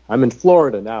Chicago. I'm in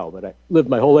Florida now, but I lived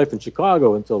my whole life in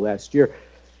Chicago until last year.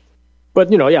 But,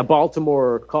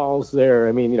 Baltimore calls there.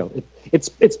 I mean, it's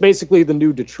basically the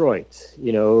new Detroit,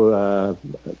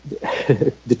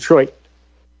 Detroit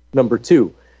number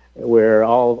 2, where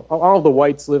all the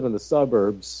whites live in the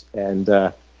suburbs. And,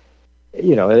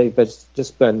 it's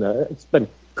just been, it's been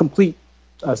complete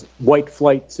white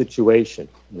flight situation,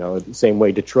 the same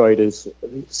way Detroit is.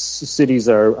 Cities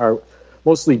are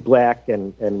mostly black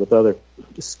and with other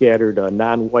scattered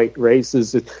non-white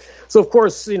races. So, of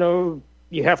course,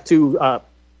 you have to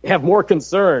have more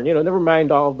concern. Never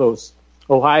mind all of those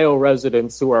Ohio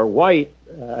residents who are white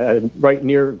right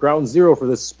near ground zero for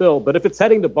this spill. But if it's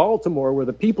heading to Baltimore where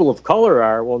the people of color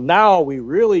are, well, now we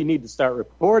really need to start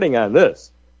reporting on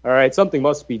this. All right, something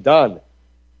must be done.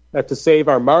 to save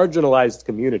our marginalized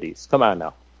communities. Come on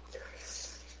now.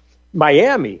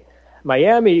 Miami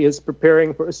is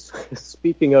preparing for,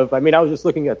 speaking of, I was just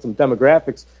looking at some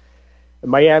demographics.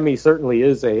 Miami certainly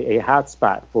is a hot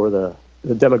spot for the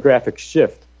demographic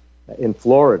shift in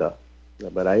Florida.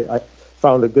 But I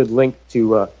found a good link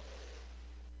to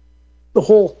the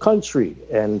whole country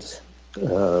and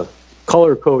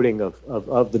color coding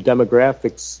of the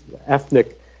demographics,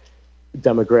 ethnic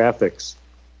demographics.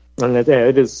 And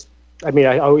it is,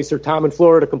 I always hear Tom in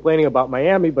Florida complaining about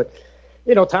Miami, but,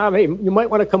 Tom, hey, you might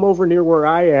want to come over near where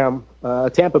I am,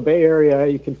 Tampa Bay area.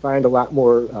 You can find a lot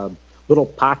more little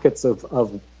pockets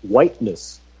of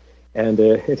whiteness. And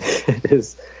it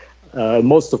is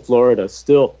most of Florida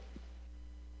still,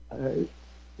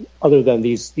 other than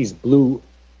these blue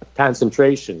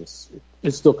concentrations,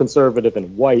 is still conservative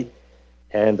and white,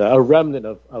 and a remnant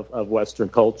of Western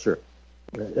culture,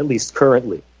 at least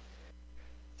currently.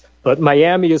 But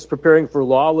Miami is preparing for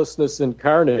lawlessness and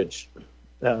carnage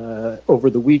over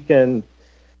the weekend,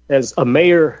 as a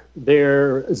mayor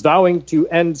there is vowing to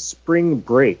end spring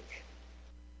break.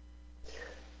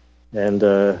 And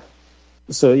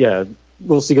so, yeah,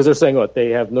 we'll see, because they're saying what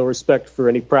they have no respect for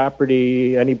any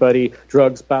property, anybody,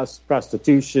 drugs,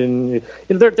 prostitution.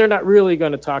 They're not really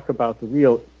going to talk about the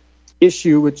real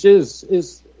issue, which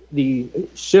is the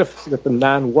shift that the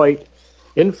non-white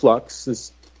influx,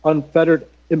 this unfettered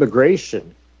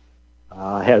immigration,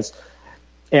 has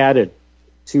added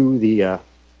to the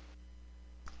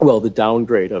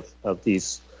downgrade of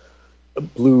these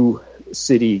blue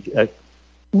city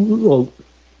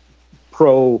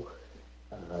pro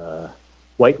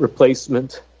white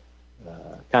replacement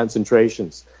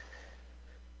concentrations.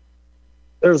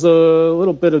 There's a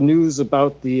little bit of news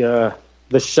about the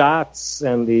shots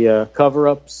and the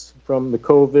cover-ups from the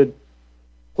COVID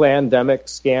pandemic,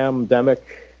 scam-demic,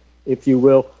 if you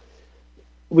will.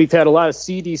 We've had a lot of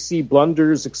CDC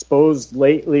blunders exposed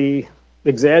lately,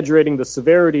 exaggerating the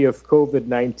severity of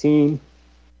COVID-19.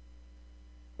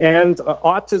 And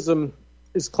autism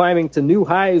is climbing to new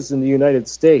highs in the United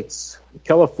States.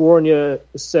 California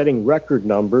is setting record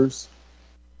numbers,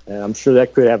 and I'm sure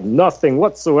that could have nothing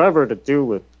whatsoever to do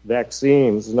with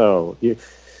vaccines. No, you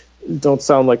don't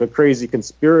sound like a crazy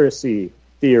conspiracy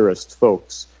theorist,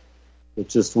 folks. It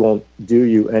just won't do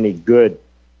you any good.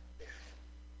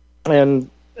 And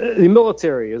the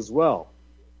military as well.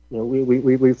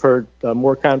 We've heard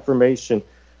more confirmation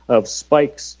of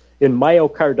spikes in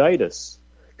myocarditis,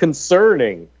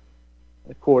 concerning,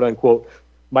 quote unquote,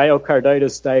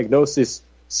 myocarditis diagnosis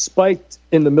spiked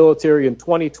in the military in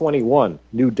 2021,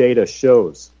 new data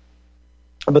shows.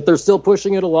 But they're still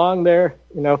pushing it along there.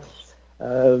 In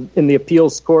the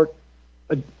appeals court,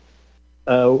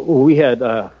 we had,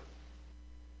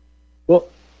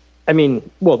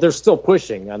 they're still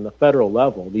pushing on the federal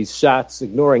level, these shots,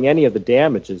 ignoring any of the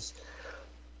damages.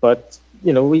 But,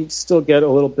 we still get a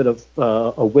little bit of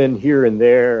a win here and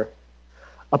there.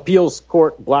 Appeals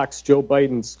court blocks Joe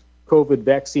Biden's COVID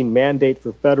vaccine mandate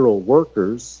for federal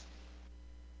workers.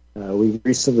 We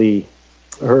recently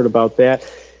heard about that.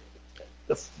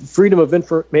 The Freedom of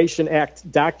Information Act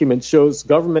document shows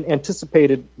government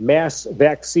anticipated mass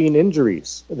vaccine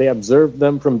injuries. They observed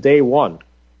them from day one.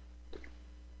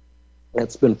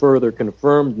 That's been further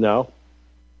confirmed now.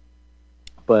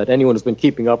 But anyone who's been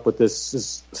keeping up with this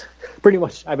is pretty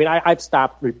much, I've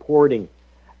stopped reporting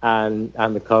on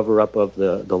the cover-up of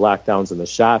the lockdowns and the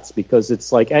shots, because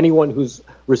it's like anyone who's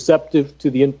receptive to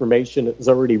the information has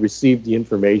already received the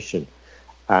information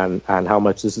on how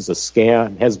much this is a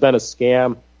scam, has been a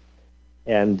scam,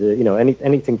 and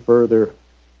anything further,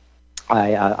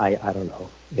 I don't know.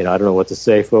 I don't know what to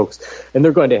say, folks. And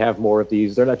they're going to have more of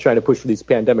these. They're not trying to push for these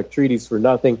pandemic treaties for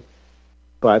nothing,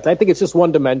 but I think it's just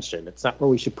one dimension. It's not where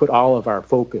we should put all of our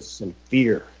focus and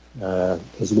fear,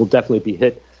 because we'll definitely be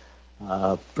hit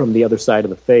from the other side of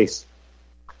the face.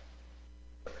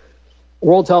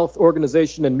 World Health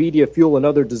Organization and media fuel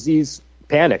another disease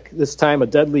panic, this time a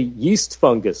deadly yeast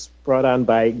fungus brought on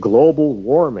by global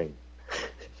warming.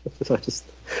 So I just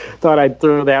thought I'd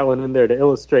throw that one in there to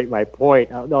illustrate my point.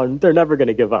 No, they're never going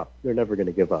to give up. They're never going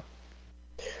to give up.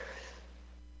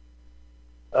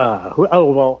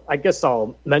 I guess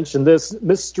I'll mention this.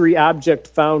 Mystery object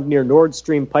found near Nord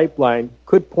Stream pipeline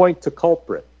could point to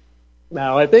culprit.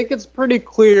 Now, I think it's pretty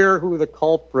clear who the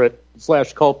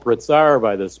culprits are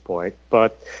by this point,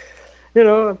 but,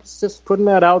 I'm just putting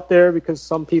that out there because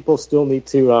some people still need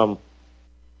to,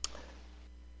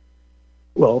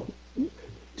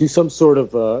 do some sort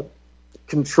of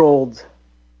controlled,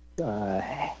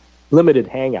 limited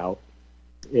hangout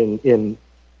in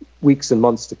weeks and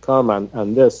months to come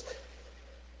on this.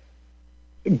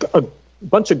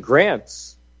 bunch of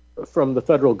grants from the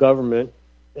federal government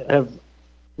have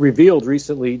revealed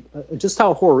recently just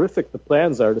how horrific the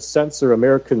plans are to censor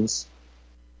Americans'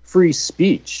 free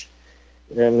speech.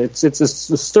 And it's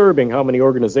disturbing how many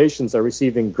organizations are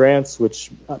receiving grants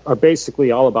which are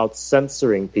basically all about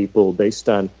censoring people based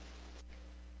on,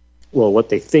 well, what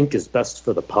they think is best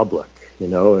for the public, you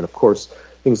know. And of course,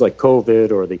 things like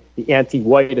COVID or the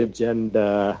anti-white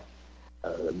agenda,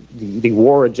 the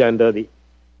war agenda,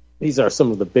 these are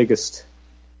some of the biggest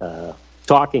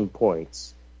talking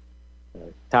points,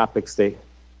 topics they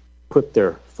put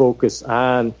their focus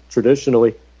on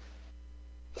traditionally.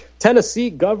 Tennessee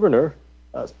governor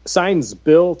signs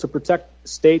bill to protect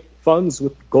state funds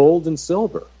with gold and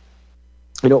silver.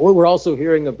 You know, we're also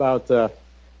hearing about,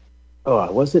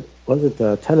 was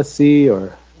it Tennessee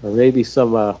or maybe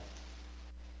some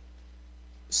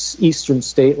eastern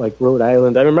state like Rhode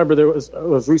Island? I remember there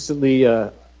was recently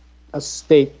a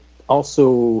state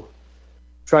also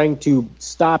trying to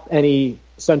stop any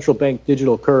central bank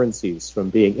digital currencies from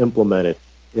being implemented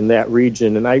in that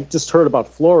region. And I just heard about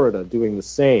Florida doing the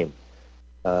same.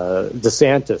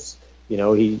 DeSantis, you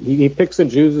know, he picks and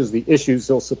chooses the issues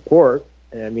he'll support.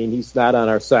 I mean, he's not on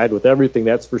our side with everything,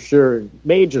 that's for sure.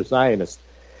 Major Zionist.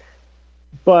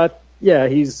 But, yeah,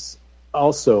 he's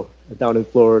also down in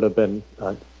Florida been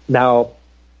now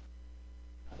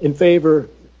in favor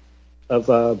of,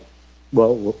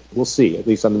 well, we'll see, at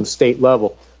least on the state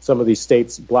level, some of these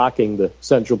states blocking the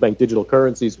central bank digital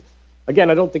currencies. Again,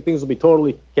 I don't think things will be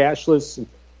totally cashless.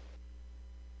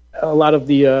 A lot of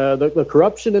the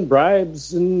corruption and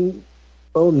bribes and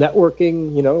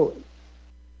networking, you know,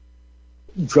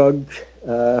 drug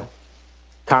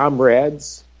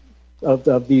comrades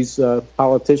of these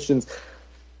politicians.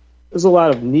 There's a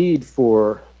lot of need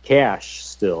for cash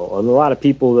still, and a lot of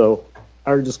people though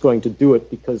are just going to do it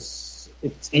because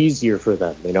it's easier for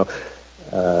them. You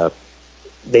know,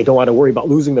 they don't want to worry about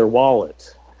losing their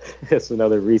wallet. That's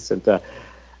another recent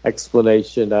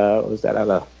explanation. Was that out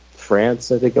of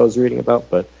France, I think I was reading about?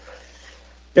 But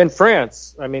in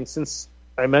France, I mean, since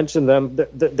I mentioned them,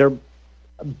 they're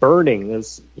burning.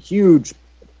 There's huge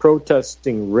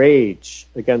protesting rage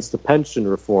against the pension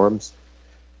reforms.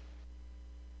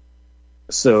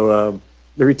 So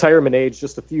the retirement age,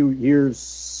 just a few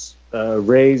years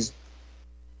raised,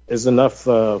 is enough,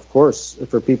 of course,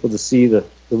 for people to see the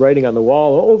writing on the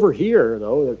wall. Over here,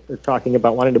 though, they're talking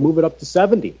about wanting to move it up to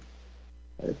 70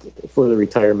 for the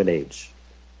retirement age.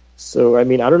 So, I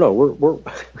mean, I don't know. We're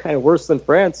kind of worse than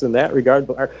France in that regard,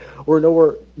 but we're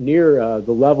nowhere near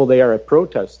the level they are at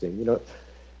protesting. You know,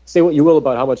 say what you will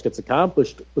about how much gets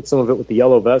accomplished with some of it with the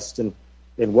yellow vest and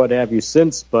what have you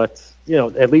since, but, you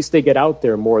know, at least they get out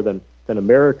there more than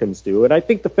Americans do. And I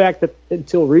think the fact that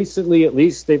until recently, at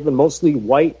least, they've been mostly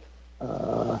white,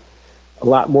 a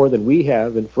lot more than we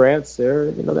have in France there,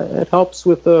 you know, that helps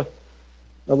with a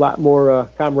lot more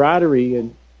camaraderie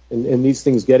and these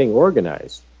things getting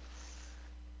organized.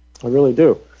 I really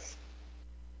do.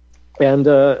 And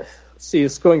let's see,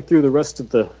 it's going through the rest of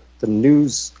the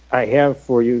news I have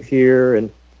for you here,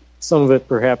 and some of it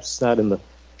perhaps not in the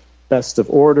best of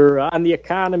order. On the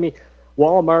economy,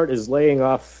 Walmart is laying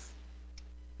off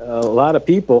a lot of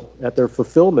people at their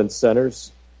fulfillment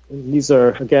centers. And these are,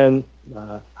 again,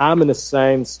 ominous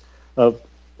signs of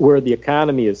where the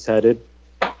economy is headed.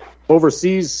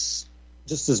 Overseas,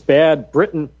 just as bad.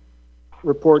 Britain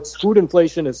reports food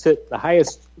inflation has hit the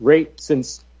highest rate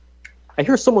since, I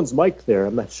hear someone's mic there,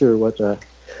 I'm not sure what.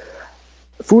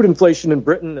 Food inflation in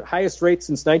Britain, highest rate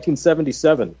since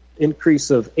 1977,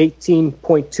 increase of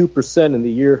 18.2% in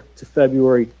the year to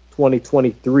February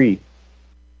 2023.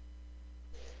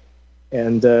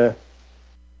 And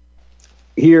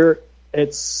here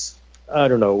it's, I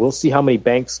don't know, we'll see how many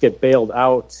banks get bailed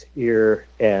out here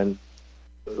and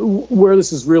where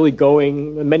this is really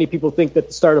going. Many people think that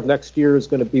the start of next year is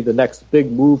going to be the next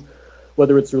big move,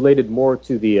 whether it's related more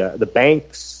to the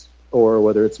banks or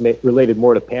whether it's related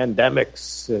more to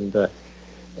pandemics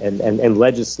and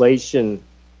legislation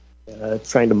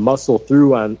trying to muscle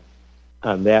through on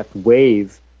that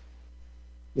wave.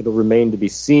 It'll remain to be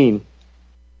seen.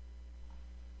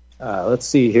 Let's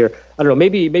see here. I don't know.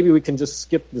 Maybe we can just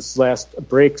skip this last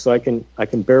break so I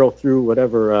can barrel through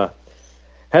whatever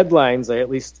headlines I at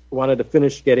least wanted to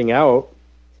finish getting out.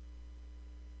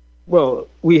 Well,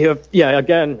 we have,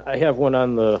 again, I have one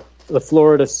on the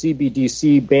Florida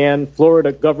CBDC ban.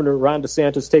 Florida Governor Ron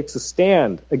DeSantis takes a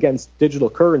stand against digital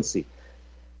currency.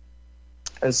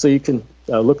 And so you can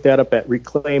look that up at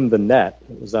Reclaim the Net.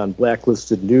 It was on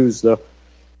Blacklisted News, though.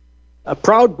 A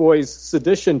Proud Boys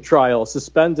sedition trial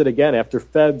suspended again after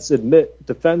feds admit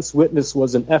defense witness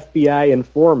was an FBI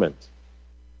informant.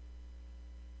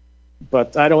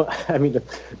 But I mean,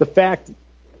 the fact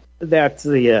that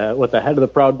the head of the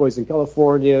Proud Boys in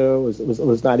California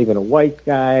was not even a white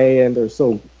guy, and they're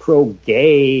so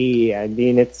pro-gay. I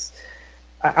mean,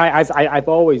 I've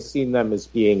always seen them as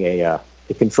being a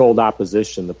controlled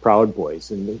opposition, the Proud Boys,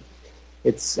 and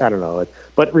I don't know.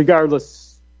 But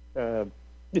regardless,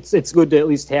 it's good to at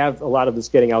least have a lot of this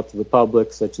getting out to the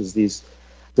public, such as these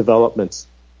developments.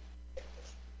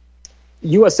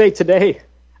 USA Today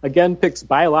again picks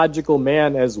biological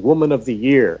man as Woman of the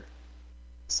Year.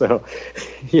 So,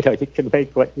 you can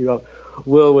make what you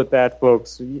will with that,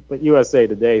 folks. But USA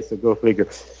Today, so go figure.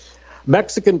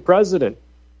 Mexican president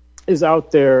is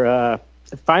out there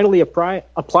finally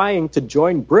applying to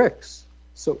join BRICS.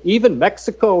 So even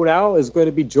Mexico now is going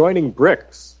to be joining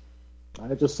BRICS,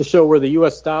 just to show where the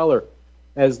U.S. dollar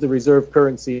as the reserve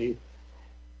currency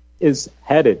is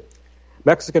headed.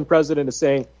 Mexican president is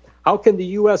saying, how can the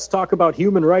U.S. talk about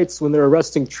human rights when they're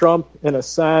arresting Trump and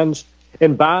Assange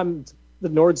and bombed the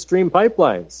Nord Stream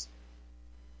pipelines?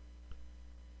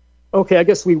 Okay, I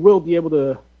guess we will be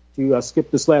able to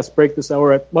skip this last break this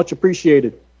hour. Much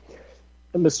appreciated,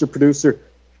 Mr. Producer.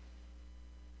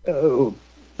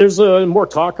 There's more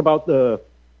talk about the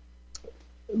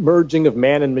merging of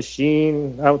man and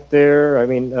machine out there. I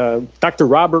mean, Dr.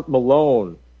 Robert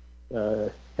Malone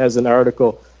has an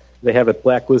article. They have it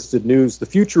Blacklisted News. The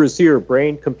future is here,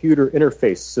 brain-computer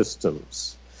interface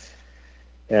systems.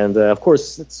 And, of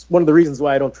course, it's one of the reasons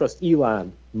why I don't trust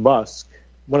Elon Musk.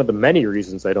 One of the many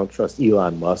reasons I don't trust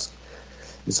Elon Musk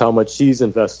is how much he's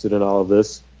invested in all of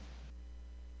this.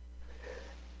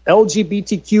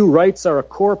 LGBTQ rights are a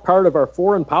core part of our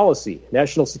foreign policy,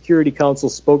 National Security Council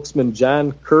spokesman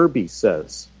John Kirby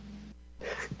says.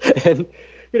 And,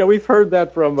 we've heard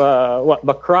that from,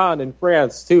 Macron in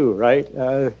France, too,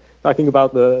 right? Talking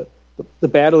about the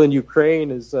battle in Ukraine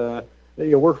is...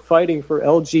 we're fighting for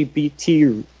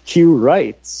LGBTQ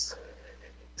rights.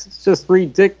 It's just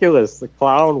ridiculous, the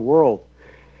clown world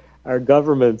our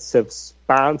governments have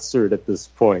sponsored at this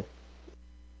point.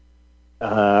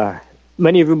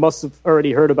 Many of you must have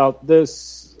already heard about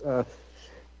this.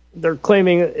 They're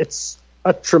claiming it's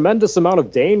a tremendous amount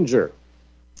of danger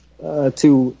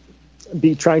to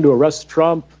be trying to arrest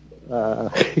Trump.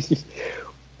 Well,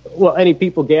 any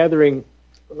people gathering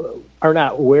are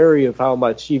not wary of how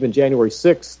much even January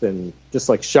 6th and just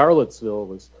like Charlottesville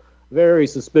was very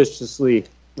suspiciously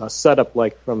set up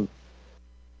like from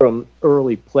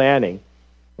early planning.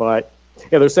 But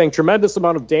yeah, they're saying tremendous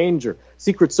amount of danger.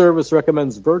 Secret Service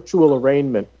recommends virtual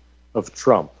arraignment of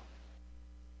Trump.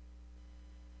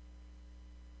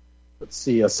 Let's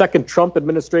see. A second Trump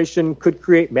administration could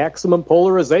create maximum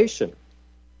polarization.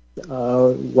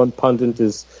 One pundit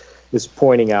is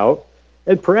pointing out.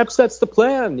 And perhaps that's the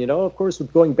plan, of course,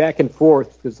 with going back and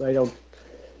forth, because I don't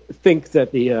think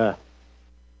that the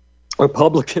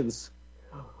Republicans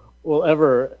will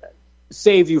ever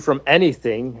save you from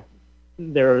anything.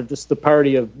 They're just the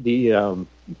party of the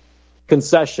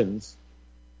concessions.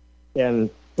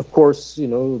 And, of course,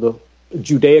 the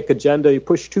Judaic agenda, you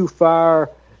push too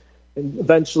far, and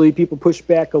eventually people push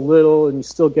back a little, and you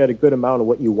still get a good amount of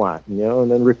what you want, and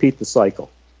then repeat the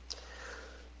cycle.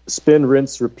 Spin,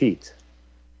 rinse, repeat.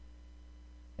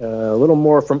 A little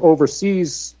more from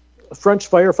overseas.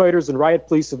 French firefighters and riot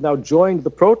police have now joined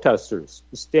the protesters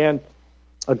to stand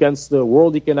against the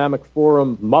World Economic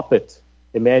Forum Muppet,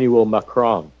 Emmanuel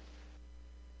Macron.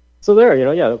 So there,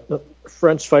 the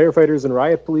French firefighters and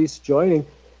riot police joining.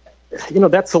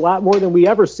 That's a lot more than we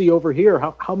ever see over here.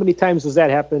 How many times does that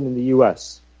happen in the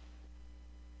U.S.?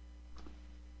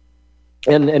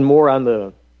 And more on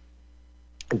the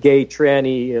gay,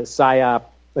 tranny, PSYOP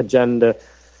agenda.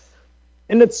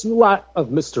 And it's a lot of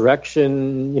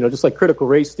misdirection, just like critical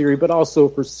race theory, but also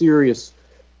for serious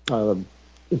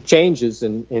changes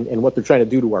in what they're trying to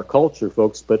do to our culture,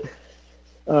 folks. But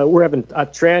we're having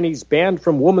trannies banned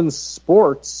from women's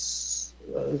sports.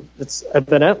 It's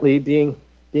evidently being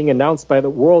announced by the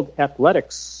World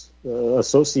Athletics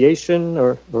Association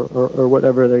or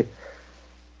whatever they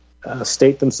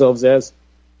state themselves as.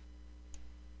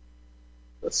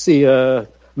 Let's see,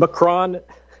 Macron...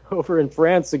 Over in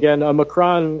France again,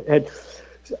 Macron had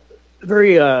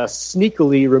very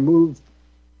sneakily removed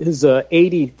his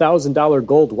 $80,000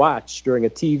 gold watch during a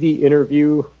TV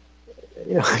interview,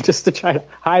 just to try to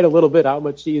hide a little bit how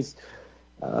much he's,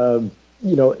 so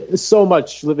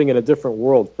much living in a different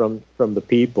world from the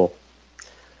people.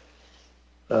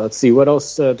 Let's see, what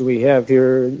else do we have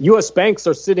here? U.S. banks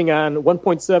are sitting on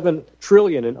 $1.7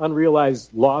 trillion in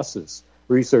unrealized losses,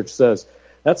 research says.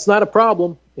 That's not a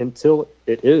problem until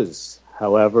it is,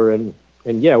 however. And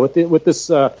yeah, with this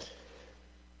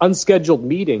unscheduled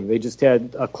meeting they just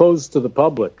had closed to the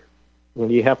public.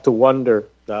 And you have to wonder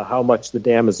how much the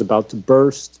dam is about to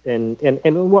burst and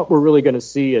what we're really going to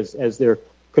see as their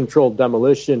controlled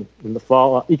demolition and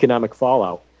the economic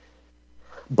fallout.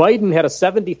 Biden had a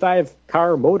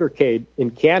 75-car motorcade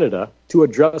in Canada to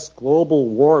address global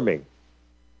warming.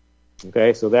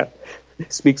 Okay, so that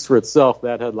speaks for itself,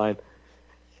 that headline.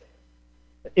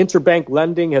 Interbank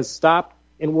lending has stopped,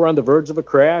 and we're on the verge of a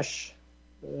crash.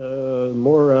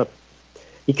 More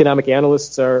economic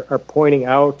analysts are pointing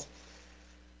out.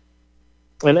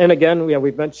 And again,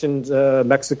 we've mentioned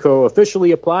Mexico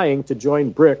officially applying to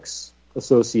join BRICS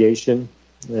Association,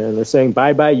 and they're saying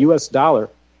bye-bye U.S. dollar.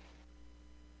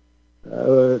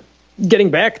 Getting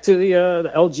back to the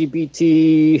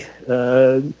LGBT,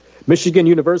 Michigan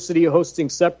University hosting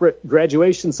separate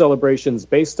graduation celebrations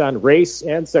based on race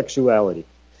and sexuality.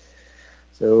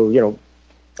 So,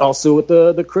 also with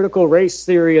the critical race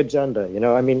theory agenda,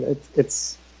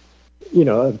 it's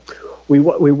we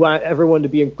want everyone to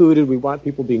be included. We want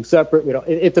people being separate.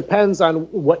 It depends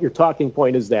on what your talking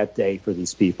point is that day for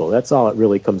these people. That's all it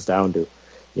really comes down to,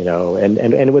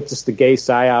 and with just the gay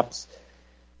psyops,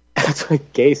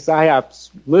 gay psyops,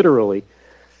 literally.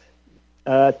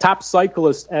 Top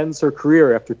cyclist ends her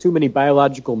career after too many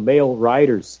biological male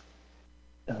riders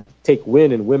take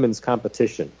win in women's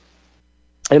competition.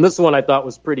 And this one I thought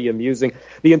was pretty amusing.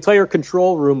 The entire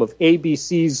control room of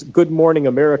ABC's Good Morning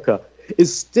America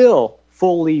is still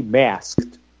fully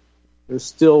masked. They're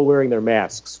still wearing their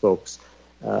masks, folks,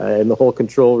 in the whole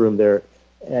control room there.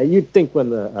 You'd think when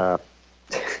the...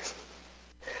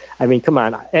 I mean, come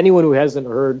on. Anyone who hasn't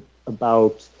heard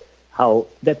about how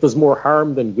that does more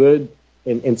harm than good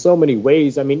in so many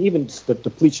ways, I mean, even just the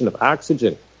depletion of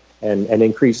oxygen and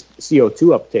increased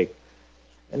CO2 uptake,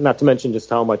 and not to mention just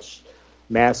how much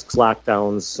masks,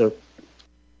 lockdowns are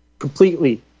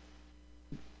completely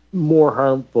more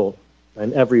harmful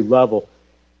on every level.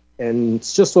 And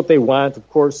it's just what they want. Of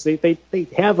course, they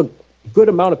have a good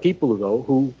amount of people, though,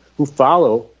 who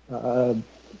follow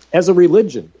as a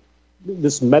religion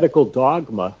this medical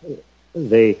dogma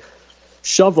they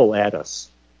shovel at us.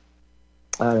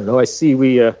 I don't know. I see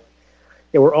we're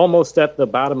almost at the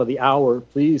bottom of the hour.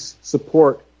 Please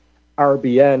support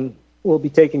RBN. We'll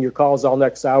be taking your calls all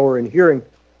next hour and hearing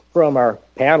from our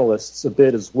panelists a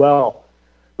bit as well.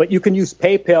 But you can use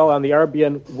PayPal on the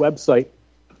RBN website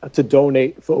to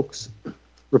donate, folks.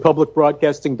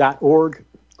 republicbroadcasting.org.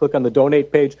 Click on the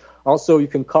donate page. Also, you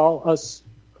can call us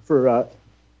for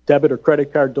debit or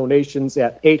credit card donations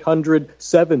at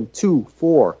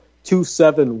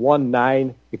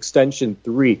 800-724-2719, extension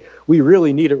 3. We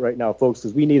really need it right now, folks,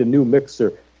 because we need a new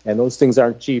mixer, and those things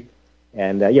aren't cheap.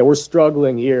 And, we're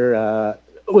struggling here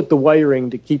with the wiring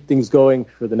to keep things going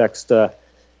for the next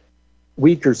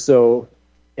week or so,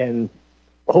 and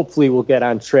hopefully we'll get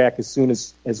on track as soon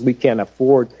as we can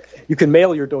afford. You can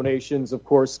mail your donations, of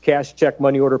course, cash, check,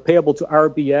 money order, payable to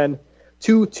RBN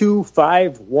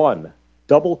 2251,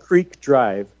 Double Creek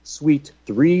Drive, Suite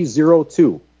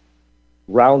 302,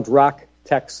 Round Rock,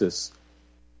 Texas,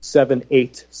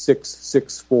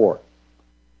 78664.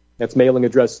 That's mailing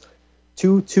address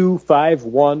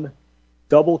 2251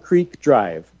 Double Creek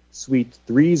Drive, Suite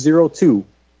 302,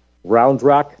 Round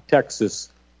Rock, Texas,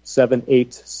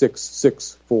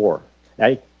 78664.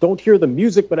 I don't hear the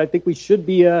music, but I think we should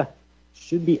be at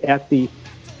the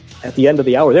end of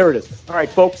the hour. There it is. All right,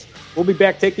 folks, we'll be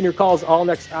back taking your calls all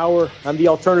next hour on the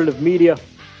alternative media.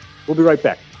 We'll be right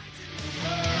back.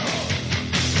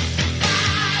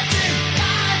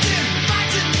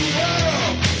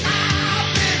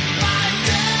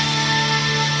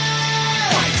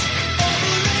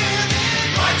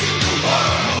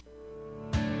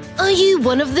 Are you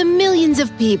one of the millions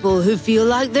of people who feel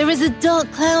like there is a dark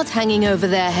cloud hanging over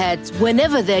their heads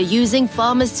whenever they're using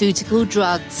pharmaceutical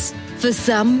drugs? For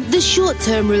some, the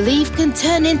short-term relief can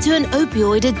turn into an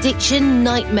opioid addiction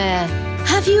nightmare.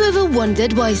 Have you ever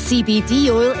wondered why CBD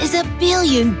oil is a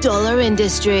billion-dollar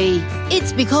industry?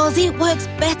 It's because it works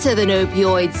better than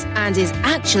opioids and is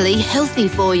actually healthy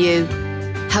for you.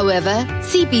 However,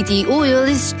 CBD oil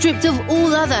is stripped of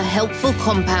all other helpful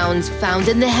compounds found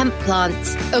in the hemp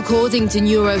plant. According to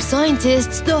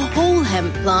neuroscientists, the whole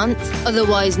hemp plant,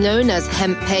 otherwise known as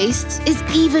hemp paste, is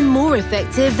even more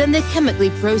effective than the chemically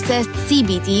processed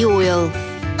CBD oil.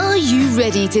 Are you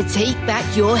ready to take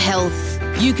back your health?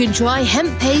 You can try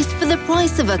hemp paste for the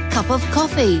price of a cup of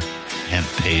coffee.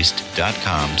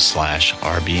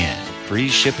 Hemppaste.com/RBN. Free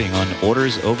shipping on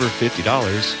orders over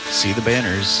 $50. See the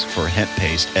banners for hemp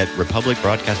paste at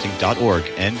republicbroadcasting.org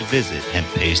and visit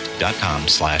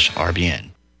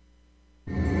hemppaste.com/RBN.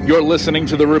 You're listening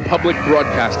to the Republic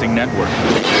Broadcasting Network.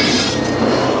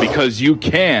 because you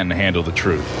can handle the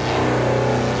truth.